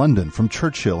invasion in London from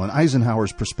Churchill and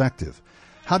Eisenhower's perspective?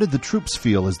 How did the troops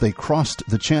feel as they crossed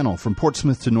the Channel from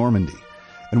Portsmouth to Normandy?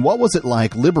 And what was it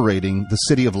like liberating the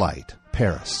City of Light,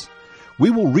 Paris?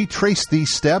 We will retrace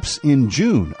these steps in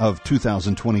June of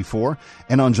 2024,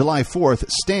 and on July 4th,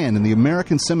 stand in the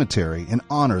American Cemetery and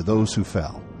honor those who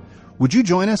fell. Would you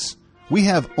join us? We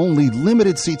have only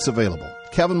limited seats available.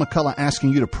 Kevin McCullough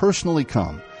asking you to personally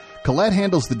come. Colette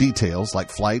handles the details like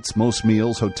flights, most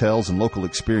meals, hotels, and local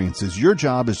experiences. Your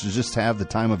job is to just have the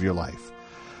time of your life.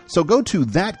 So go to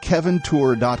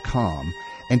thatkevintour.com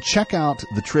and check out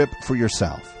the trip for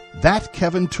yourself.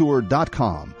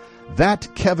 Thatkevintour.com.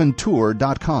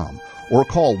 Thatkevintour.com. Or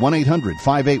call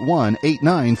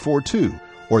 1-800-581-8942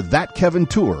 or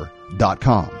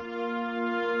thatkevintour.com.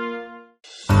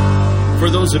 For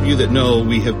those of you that know,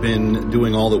 we have been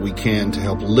doing all that we can to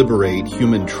help liberate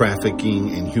human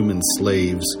trafficking and human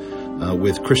slaves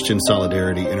with Christian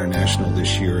Solidarity International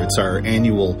this year. It's our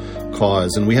annual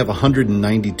cause, and we have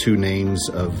 192 names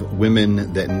of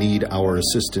women that need our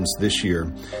assistance this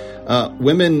year.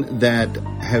 Women that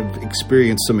have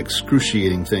experienced some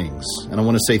excruciating things. And I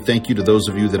want to say thank you to those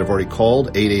of you that have already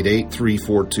called,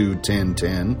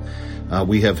 888-342-1010.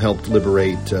 We have helped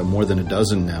liberate more than a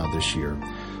dozen now this year.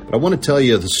 But I want to tell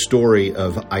you the story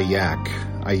of Ayak.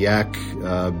 Ayak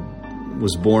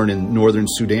was born in northern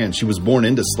Sudan. She was born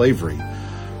into slavery.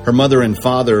 Her mother and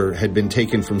father had been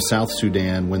taken from South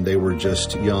Sudan when they were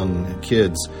just young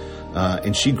kids,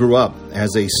 and she grew up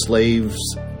as a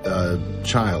slave's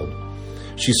child.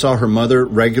 She saw her mother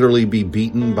regularly be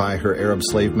beaten by her Arab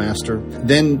slave master.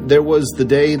 Then there was the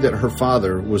day that her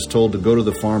father was told to go to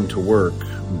the farm to work,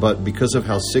 but because of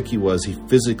how sick he was, he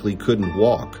physically couldn't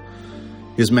walk.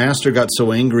 His master got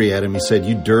so angry at him, he said,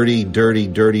 "You dirty, dirty,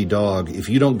 dirty dog. If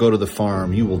you don't go to the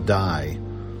farm, you will die."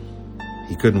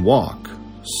 He couldn't walk,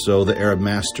 so the Arab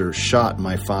master shot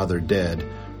my father dead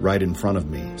right in front of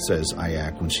me, says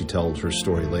Ayak when she tells her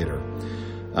story later.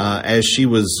 As she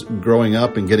was growing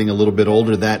up and getting a little bit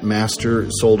older, that master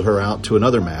sold her out to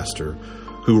another master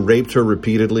who raped her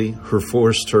repeatedly, who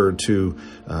forced her to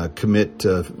commit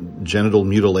genital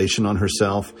mutilation on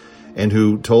herself, and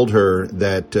who told her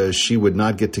that she would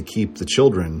not get to keep the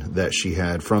children that she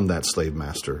had from that slave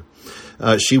master.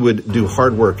 She would do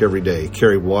hard work every day,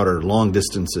 carry water long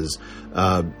distances,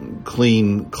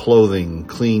 clean clothing,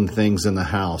 clean things in the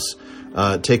house,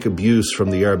 take abuse from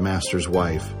the Arab master's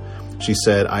wife. She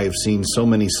said, "I have seen so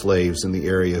many slaves in the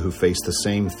area who face the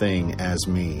same thing as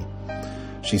me."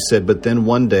 She said, "But then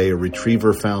one day a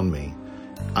retriever found me.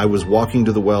 I was walking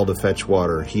to the well to fetch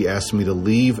water. He asked me to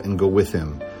leave and go with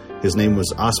him. His name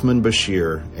was Osman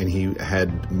Bashir, and he had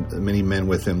many men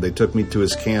with him. They took me to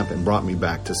his camp and brought me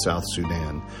back to South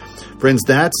Sudan." Friends,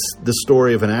 that's the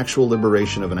story of an actual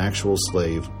liberation of an actual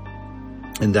slave.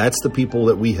 And that's the people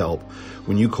that we help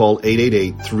when you call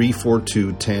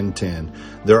 888-342-1010.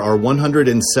 There are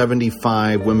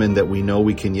 175 women that we know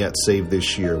we can yet save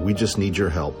this year. We just need your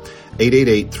help.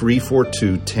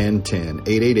 888-342-1010.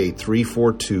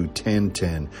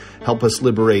 888-342-1010. Help us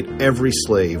liberate every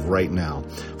slave right now.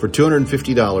 For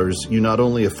 $250, you not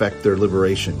only affect their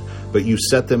liberation, but you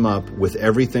set them up with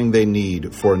everything they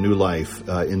need for a new life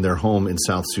in their home in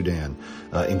South Sudan,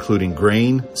 including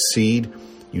grain, seed,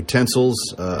 utensils,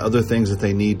 other things that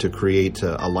they need to create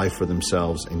a life for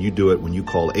themselves. And you do it when you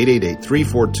call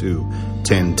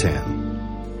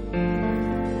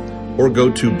 888-342-1010. Or go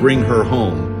to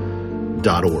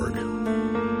bringherhome.org.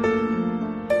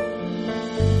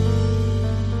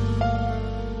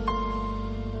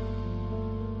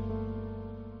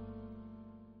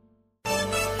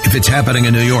 If it's happening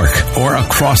in New York or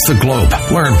across the globe,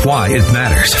 learn why it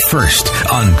matters first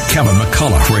on Kevin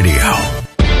McCullough Radio.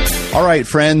 All right,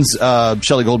 friends,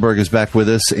 Shelley Goldberg is back with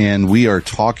us, and we are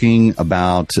talking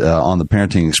about on the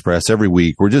Parenting Express every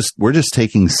week. We're just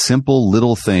taking simple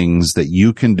little things that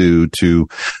you can do to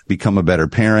become a better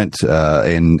parent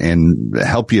and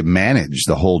help you manage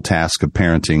the whole task of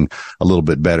parenting a little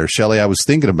bit better. Shelley, I was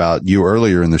thinking about you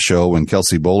earlier in the show when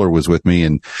Kelsey Bolar was with me,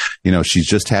 and she's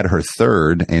just had her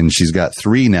third, and she's got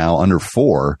 3 now under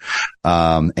 4.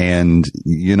 And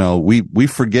we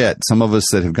forget, some of us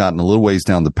that have gotten a little ways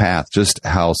down the path, just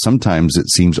how sometimes it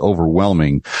seems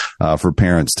overwhelming for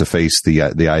parents to face the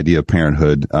idea of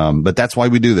parenthood. But that's why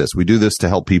we do this. We do this to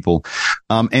help people.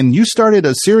 And you started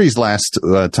a series last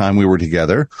time we were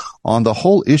together on the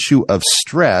whole issue of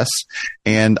stress,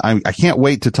 and I can't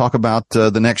wait to talk about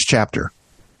the next chapter.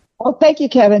 Well, thank you,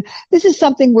 Kevin. This is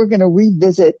something we're going to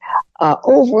revisit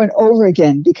over and over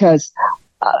again because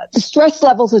the stress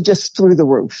levels are just through the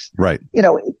roof. Right.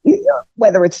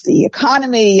 Whether it's the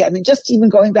economy, just even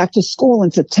going back to school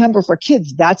in September for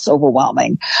kids, that's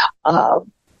overwhelming.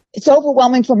 It's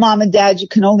overwhelming for mom and dad. You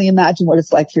can only imagine what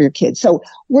it's like for your kids. So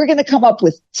we're going to come up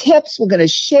with tips. We're going to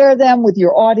share them with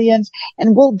your audience,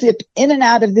 and we'll dip in and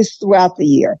out of this throughout the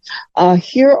year.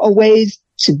 Here are ways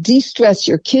to de-stress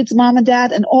your kids, mom and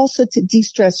dad, and also to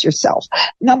de-stress yourself.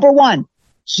 Number 1,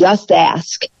 just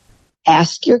ask.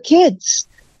 Ask your kids.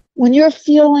 When you're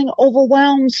feeling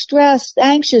overwhelmed, stressed,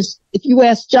 anxious, if you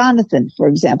ask Jonathan, for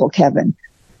example, Kevin,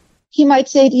 he might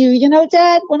say to you,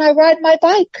 Dad, when I ride my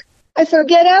bike, I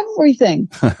forget everything.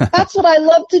 That's what I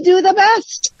love to do the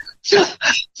best.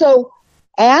 So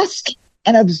ask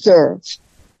and observe.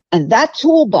 And that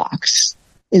toolbox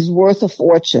is worth a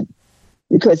fortune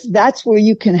because that's where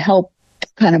you can help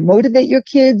kind of motivate your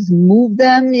kids, move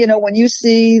them. When you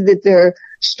see that they're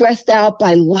stressed out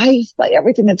by life, by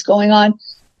everything that's going on,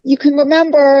 you can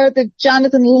remember that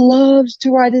Jonathan loves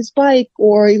to ride his bike,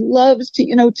 or he loves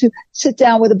to, to sit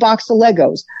down with a box of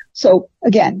Legos. So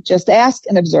again, just ask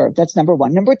and observe. That's number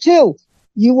 1. Number 2,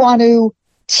 you want to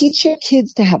teach your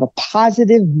kids to have a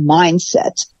positive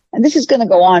mindset. And this is going to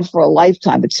go on for a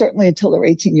lifetime, but certainly until they're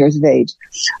 18 years of age.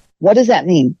 What does that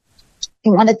mean?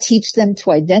 You want to teach them to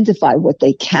identify what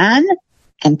they can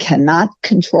and cannot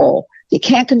control. You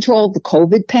can't control the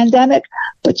COVID pandemic,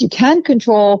 but you can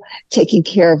control taking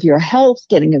care of your health,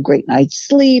 getting a great night's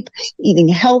sleep, eating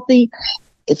healthy.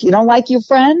 If you don't like your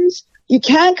friends, you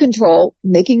can control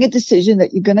making a decision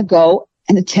that you're going to go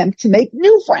and attempt to make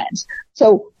new friends.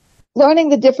 So learning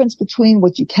the difference between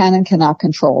what you can and cannot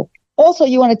control. Also,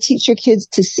 you want to teach your kids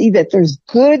to see that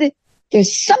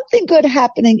there's something good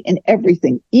happening in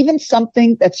everything, even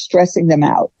something that's stressing them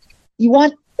out.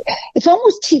 It's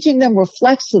almost teaching them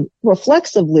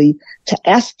reflexively to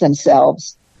ask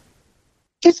themselves,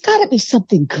 there's got to be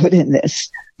something good in this.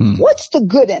 What's the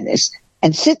good in this?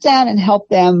 And sit down and help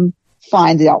them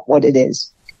find out what it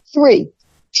is. 3,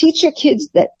 teach your kids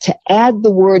that to add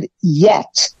the word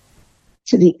yet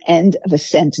to the end of a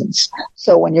sentence.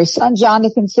 So when your son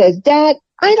Jonathan says, Dad,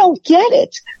 I don't get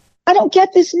it. I don't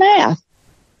get this math.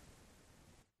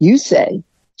 You say,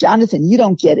 Jonathan, you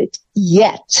don't get it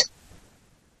yet.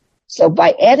 So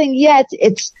by adding yet,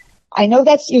 I know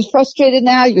you're frustrated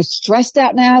now, you're stressed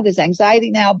out now, there's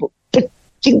anxiety now, but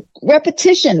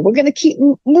repetition, we're going to keep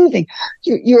moving.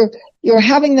 You're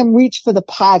having them reach for the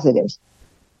positive.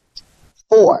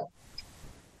 4,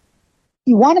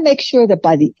 you want to make sure that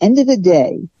by the end of the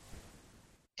day,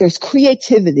 there's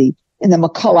creativity in the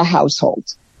McCullough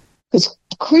household. Because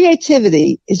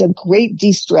creativity is a great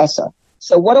de-stressor.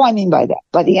 So what do I mean by that?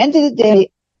 By the end of the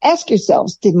day, ask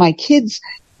yourselves, did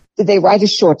they write a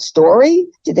short story?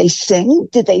 Did they sing?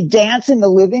 Did they dance in the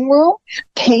living room?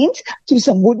 Paint? Do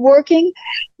some woodworking?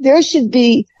 There should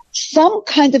be some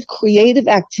kind of creative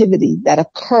activity that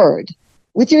occurred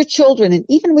with your children and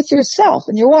even with yourself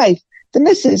and your wife, the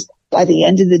missus, by the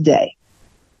end of the day.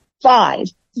 5,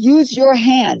 use your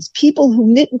hands. People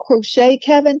who knit and crochet,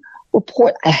 Kevin,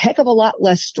 report a heck of a lot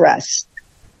less stress.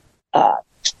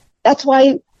 That's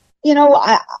why,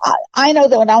 I know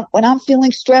that when I'm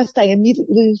feeling stressed, I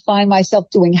immediately find myself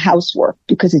doing housework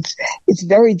because it's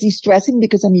very de-stressing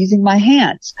because I'm using my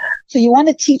hands. So you want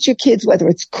to teach your kids, whether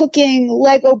it's cooking,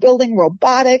 Lego building,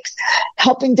 robotics,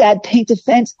 helping dad paint a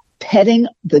fence, petting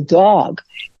the dog.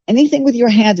 Anything with your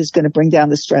hands is going to bring down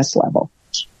the stress level.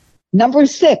 Number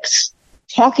 6,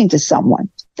 talking to someone.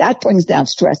 That brings down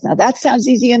stress. Now that sounds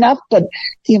easy enough, but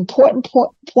the important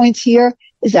point here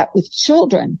is that with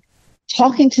children,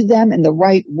 talking to them in the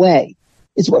right way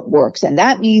is what works. And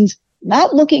that means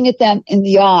not looking at them in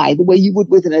the eye the way you would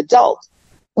with an adult.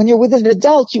 When you're with an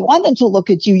adult, you want them to look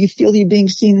at you. You feel you're being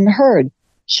seen and heard.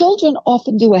 Children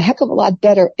often do a heck of a lot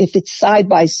better if it's side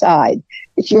by side.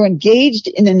 If you're engaged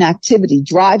in an activity,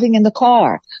 driving in the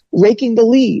car, raking the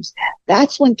leaves,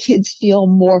 that's when kids feel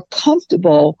more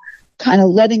comfortable kind of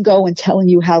letting go and telling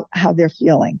you how they're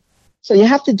feeling. So you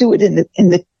have to do it in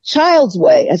the child's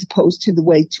way as opposed to the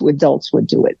way 2 adults would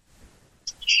do it.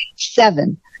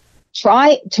 7,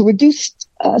 try to reduce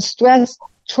stress.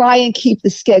 Try and keep the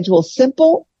schedule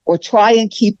simple or try and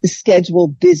keep the schedule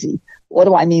busy. What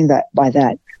do I mean by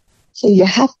that? So you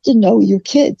have to know your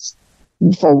kids.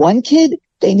 For one kid,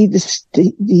 they need the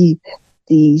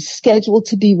schedule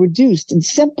to be reduced and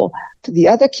simple. For the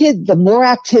other kid, the more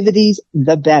activities,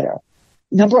 the better.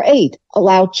 Number 8,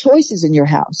 allow choices in your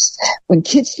house. When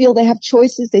kids feel they have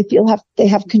choices, they feel they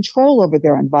have control over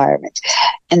their environment.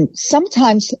 And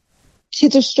sometimes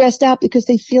kids are stressed out because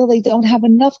they feel they don't have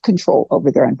enough control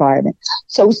over their environment.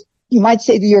 So you might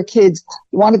say to your kids,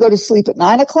 you want to go to sleep at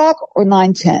 9 o'clock or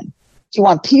 9:10? Do you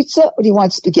want pizza or do you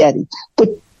want spaghetti? But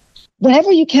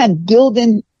whenever you can build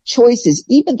in choices,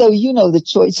 even though the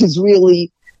choices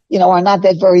really, are not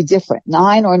that very different.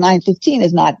 9 or 9:15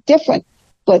 is not different.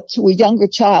 But to a younger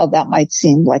child, that might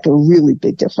seem like a really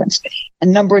big difference.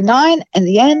 And number 9, in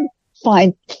the end,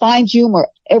 find humor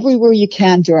everywhere you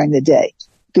can during the day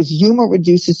because humor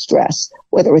reduces stress,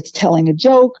 whether it's telling a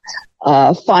joke,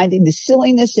 finding the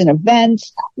silliness in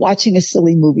events, watching a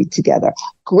silly movie together.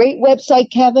 Great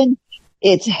website, Kevin.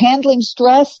 It's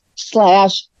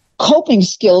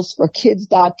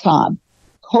handlingstress/copingskillsforkids.com.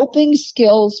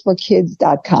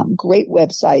 Copingskillsforkids.com. Great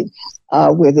website.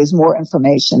 Where there's more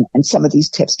information and some of these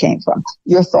tips came from.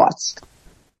 Your thoughts?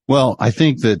 Well, I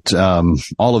think that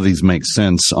all of these make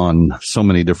sense on so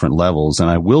many different levels. And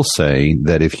I will say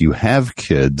that if you have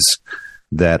kids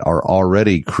that are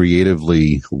already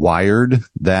creatively wired,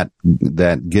 that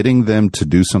getting them to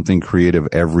do something creative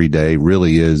every day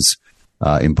really is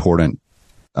important.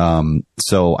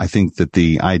 So I think that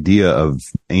the idea of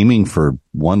aiming for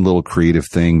one little creative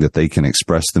thing that they can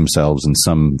express themselves in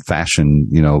some fashion,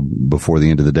 before the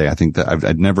end of the day, I think that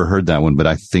I'd never heard that one, but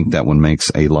I think that one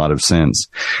makes a lot of sense.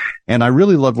 And I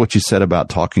really loved what you said about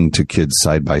talking to kids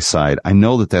side by side. I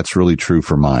know that that's really true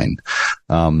for mine.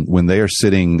 When they are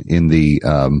sitting in the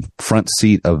front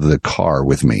seat of the car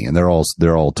with me, and they're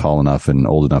all tall enough and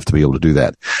old enough to be able to do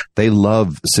that, they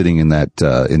love sitting in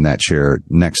that chair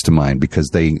next to mine because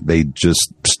they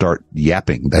just start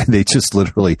yapping. They just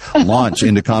literally launch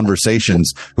into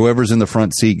conversations. Whoever's in the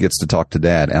front seat gets to talk to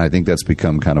Dad, and I think that's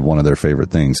become kind of one of their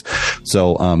favorite things.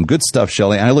 So good stuff,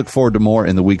 Shelley. I look forward to more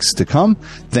in the weeks to come.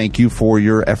 Thank you for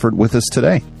your effort with us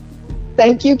today.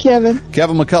 Thank you, Kevin.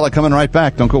 Kevin McCullough coming right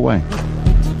back. Don't go away.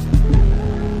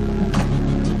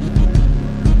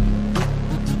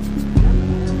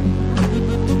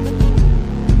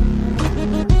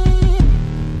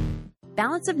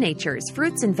 Balance of Nature's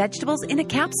fruits and vegetables in a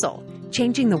capsule,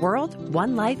 changing the world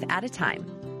one life at a time.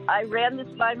 I ran this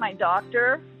by my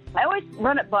doctor. I always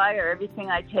run it by her, everything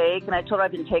I take, and I told her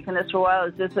I've been taking this for a while.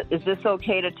 Is this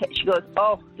okay to take? She goes,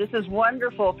 oh, this is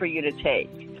wonderful for you to take.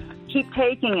 Keep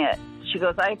taking it. She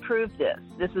goes, I approve this.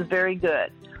 This is very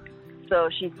good. So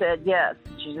she said, yes.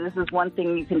 She said, this is one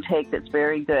thing you can take that's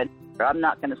very good. I'm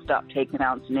not going to stop taking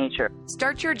Balance of Nature.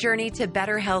 Start your journey to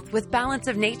better health with Balance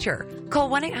of Nature. Call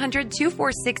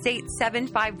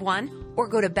 1-800-246-8751 or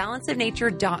go to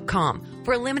balanceofnature.com.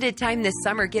 For a limited time this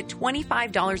summer, get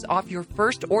 $25 off your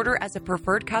first order as a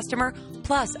preferred customer,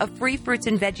 plus a free fruits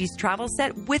and veggies travel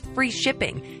set with free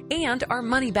shipping and our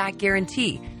money-back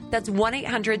guarantee. That's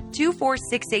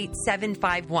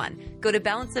 1-800-246-8751. Go to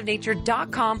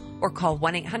balanceofnature.com or call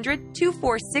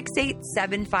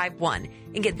 1-800-246-8751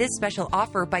 and get this special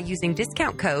offer by using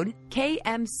discount code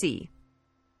KMC.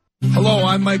 Hello,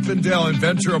 I'm Mike Lindell,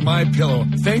 inventor of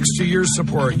MyPillow. Thanks to your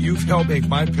support, you've helped make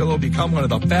MyPillow become one of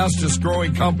the fastest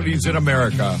growing companies in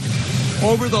America.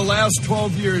 Over the last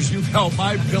 12 years, you've helped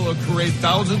MyPillow create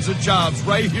thousands of jobs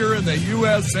right here in the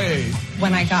USA.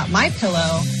 When I got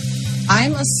MyPillow,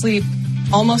 I'm asleep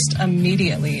almost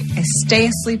immediately. I stay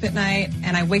asleep at night,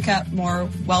 and I wake up more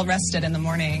well-rested in the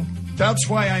morning. That's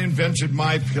why I invented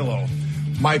MyPillow.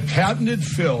 My patented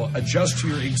fill adjusts to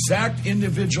your exact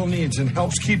individual needs and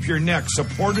helps keep your neck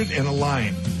supported and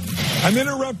aligned. I'm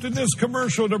interrupting this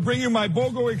commercial to bring you my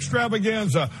BOGO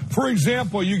extravaganza. For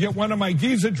example, you get one of my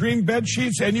Giza Dream bed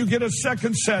sheets and you get a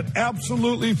second set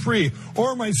absolutely free.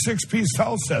 Or my 6-piece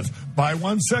towel sets. Buy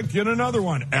one set, get another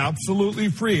one absolutely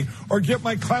free. Or get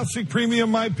my classic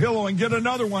premium MyPillow and get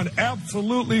another one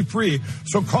absolutely free.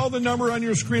 So call the number on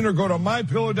your screen or go to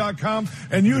MyPillow.com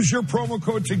and use your promo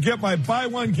code to get my buy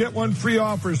one, get one free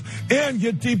offers and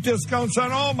get deep discounts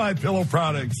on all MyPillow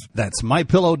products. That's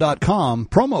MyPillow.com,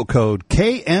 promo code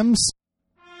KMC.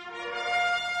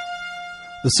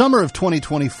 The summer of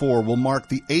 2024 will mark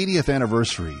the 80th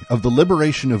anniversary of the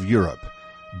liberation of Europe,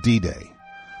 D-Day.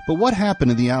 But what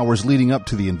happened in the hours leading up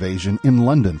to the invasion in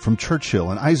London from Churchill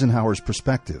and Eisenhower's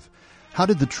perspective? How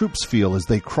did the troops feel as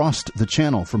they crossed the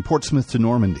Channel from Portsmouth to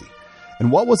Normandy? And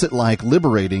what was it like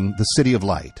liberating the City of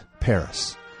Light,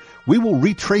 Paris? We will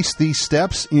retrace these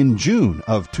steps in June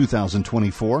of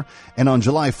 2024, and on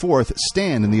July 4th,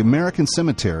 stand in the American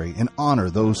Cemetery and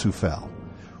honor those who fell.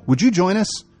 Would you join us?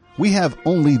 We have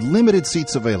only limited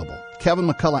seats available. Kevin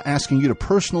McCullough asking you to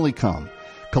personally come.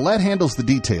 Colette handles the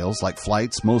details like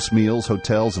flights, most meals,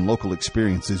 hotels, and local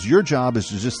experiences. Your job is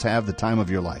to just have the time of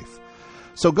your life.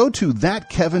 So go to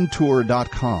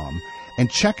thatkevintour.com and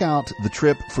check out the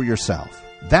trip for yourself.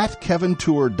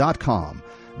 Thatkevintour.com.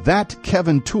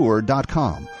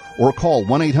 Thatkevintour.com. Or call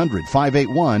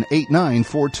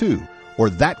 1-800-581-8942 or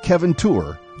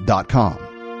thatkevintour.com.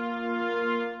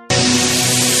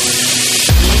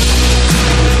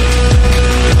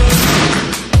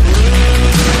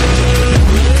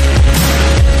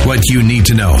 What you need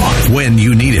to know when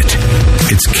you need it.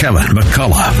 It's Kevin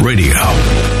McCullough Radio.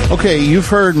 Okay, you've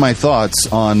heard my thoughts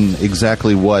on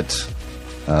exactly what,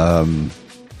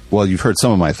 you've heard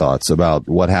some of my thoughts about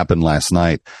what happened last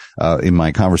night in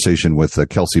my conversation with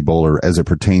Kelsey Bolar as it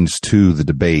pertains to the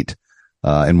debate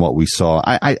and what we saw.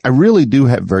 I really do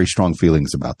have very strong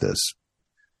feelings about this.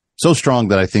 So strong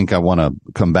that I think I want to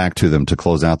come back to them to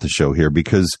close out the show here,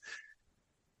 because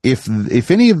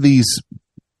if any of these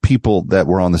people that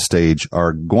were on the stage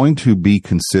are going to be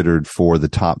considered for the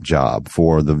top job,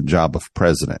 for the job of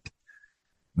president,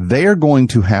 they are going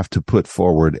to have to put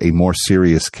forward a more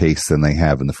serious case than they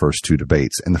have in the first two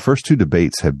debates. And the first two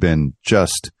debates have been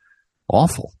just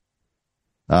awful.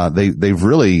 They've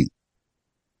really,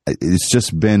 it's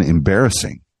just been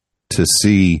embarrassing to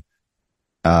see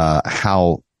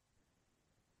how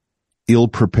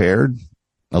ill-prepared,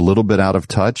 a little bit out of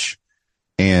touch,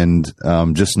 and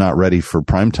just not ready for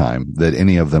prime time that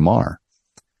any of them are.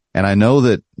 And I know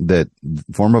that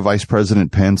former Vice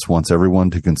President Pence wants everyone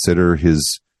to consider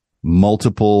his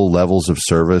multiple levels of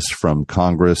service from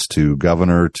Congress to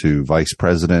governor to vice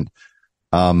president.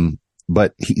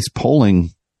 But he's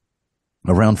polling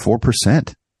around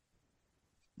 4%.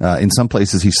 In some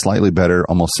places, he's slightly better,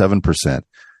 almost 7%.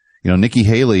 Nikki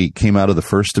Haley came out of the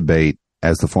first debate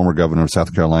as the former governor of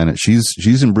South Carolina.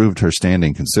 She's improved her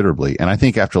standing considerably. And I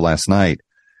think after last night,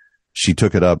 she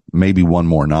took it up maybe one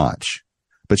more notch.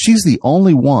 But she's the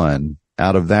only one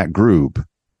out of that group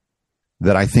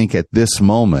that I think at this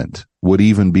moment would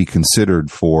even be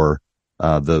considered for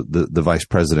the vice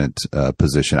president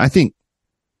position. I think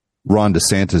Ron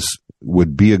DeSantis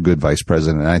would be a good vice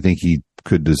president, and I think he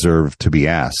could deserve to be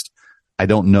asked. I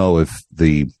don't know if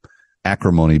the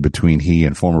acrimony between he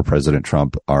and former President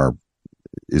Trump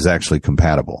is actually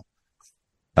compatible.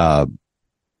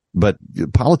 But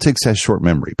politics has short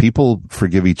memory. People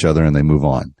forgive each other and they move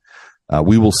on.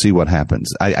 We will see what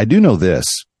happens. I do know this.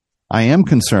 I am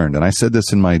concerned, and I said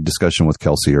this in my discussion with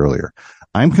Kelsey earlier.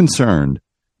 I'm concerned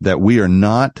that we are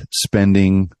not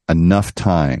spending enough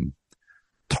time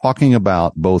talking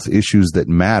about both issues that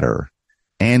matter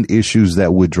and issues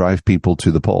that would drive people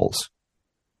to the polls.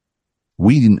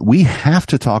 We have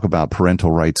to talk about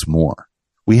parental rights more.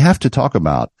 We have to talk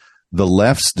about the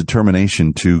left's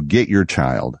determination to get your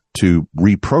child, to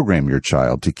reprogram your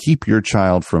child, to keep your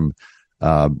child from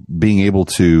being able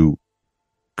to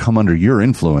come under your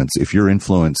influence if your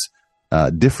influence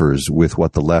differs with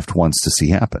what the left wants to see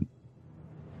happen.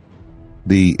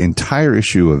 The entire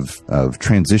issue of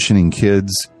transitioning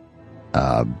kids,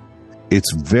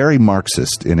 it's very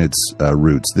Marxist in its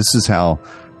roots. This is how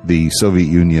the Soviet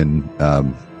Union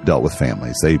dealt with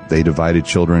families. They divided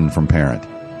children from parent,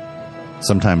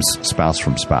 sometimes spouse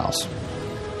from spouse.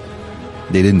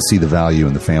 They didn't see the value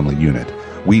in the family unit.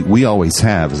 We always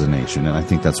have as a nation, and I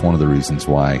think that's one of the reasons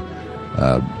why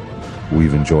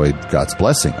we've enjoyed God's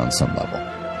blessing on some level.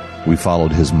 We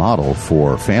followed his model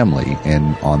for family,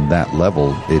 and on that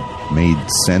level, it made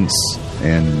sense,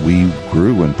 and we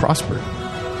grew and prospered.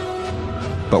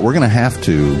 But we're going to have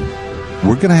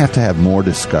to have more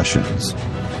discussions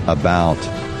about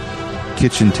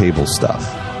kitchen table stuff.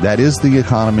 That is the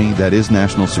economy, that is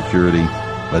national security,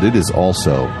 but it is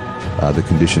also the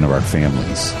condition of our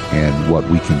families and what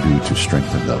we can do to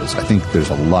strengthen those. I think there's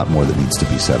a lot more that needs to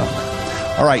be said on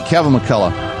that. All right, Kevin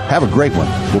McCullough, have a great one.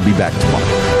 We'll be back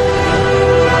tomorrow.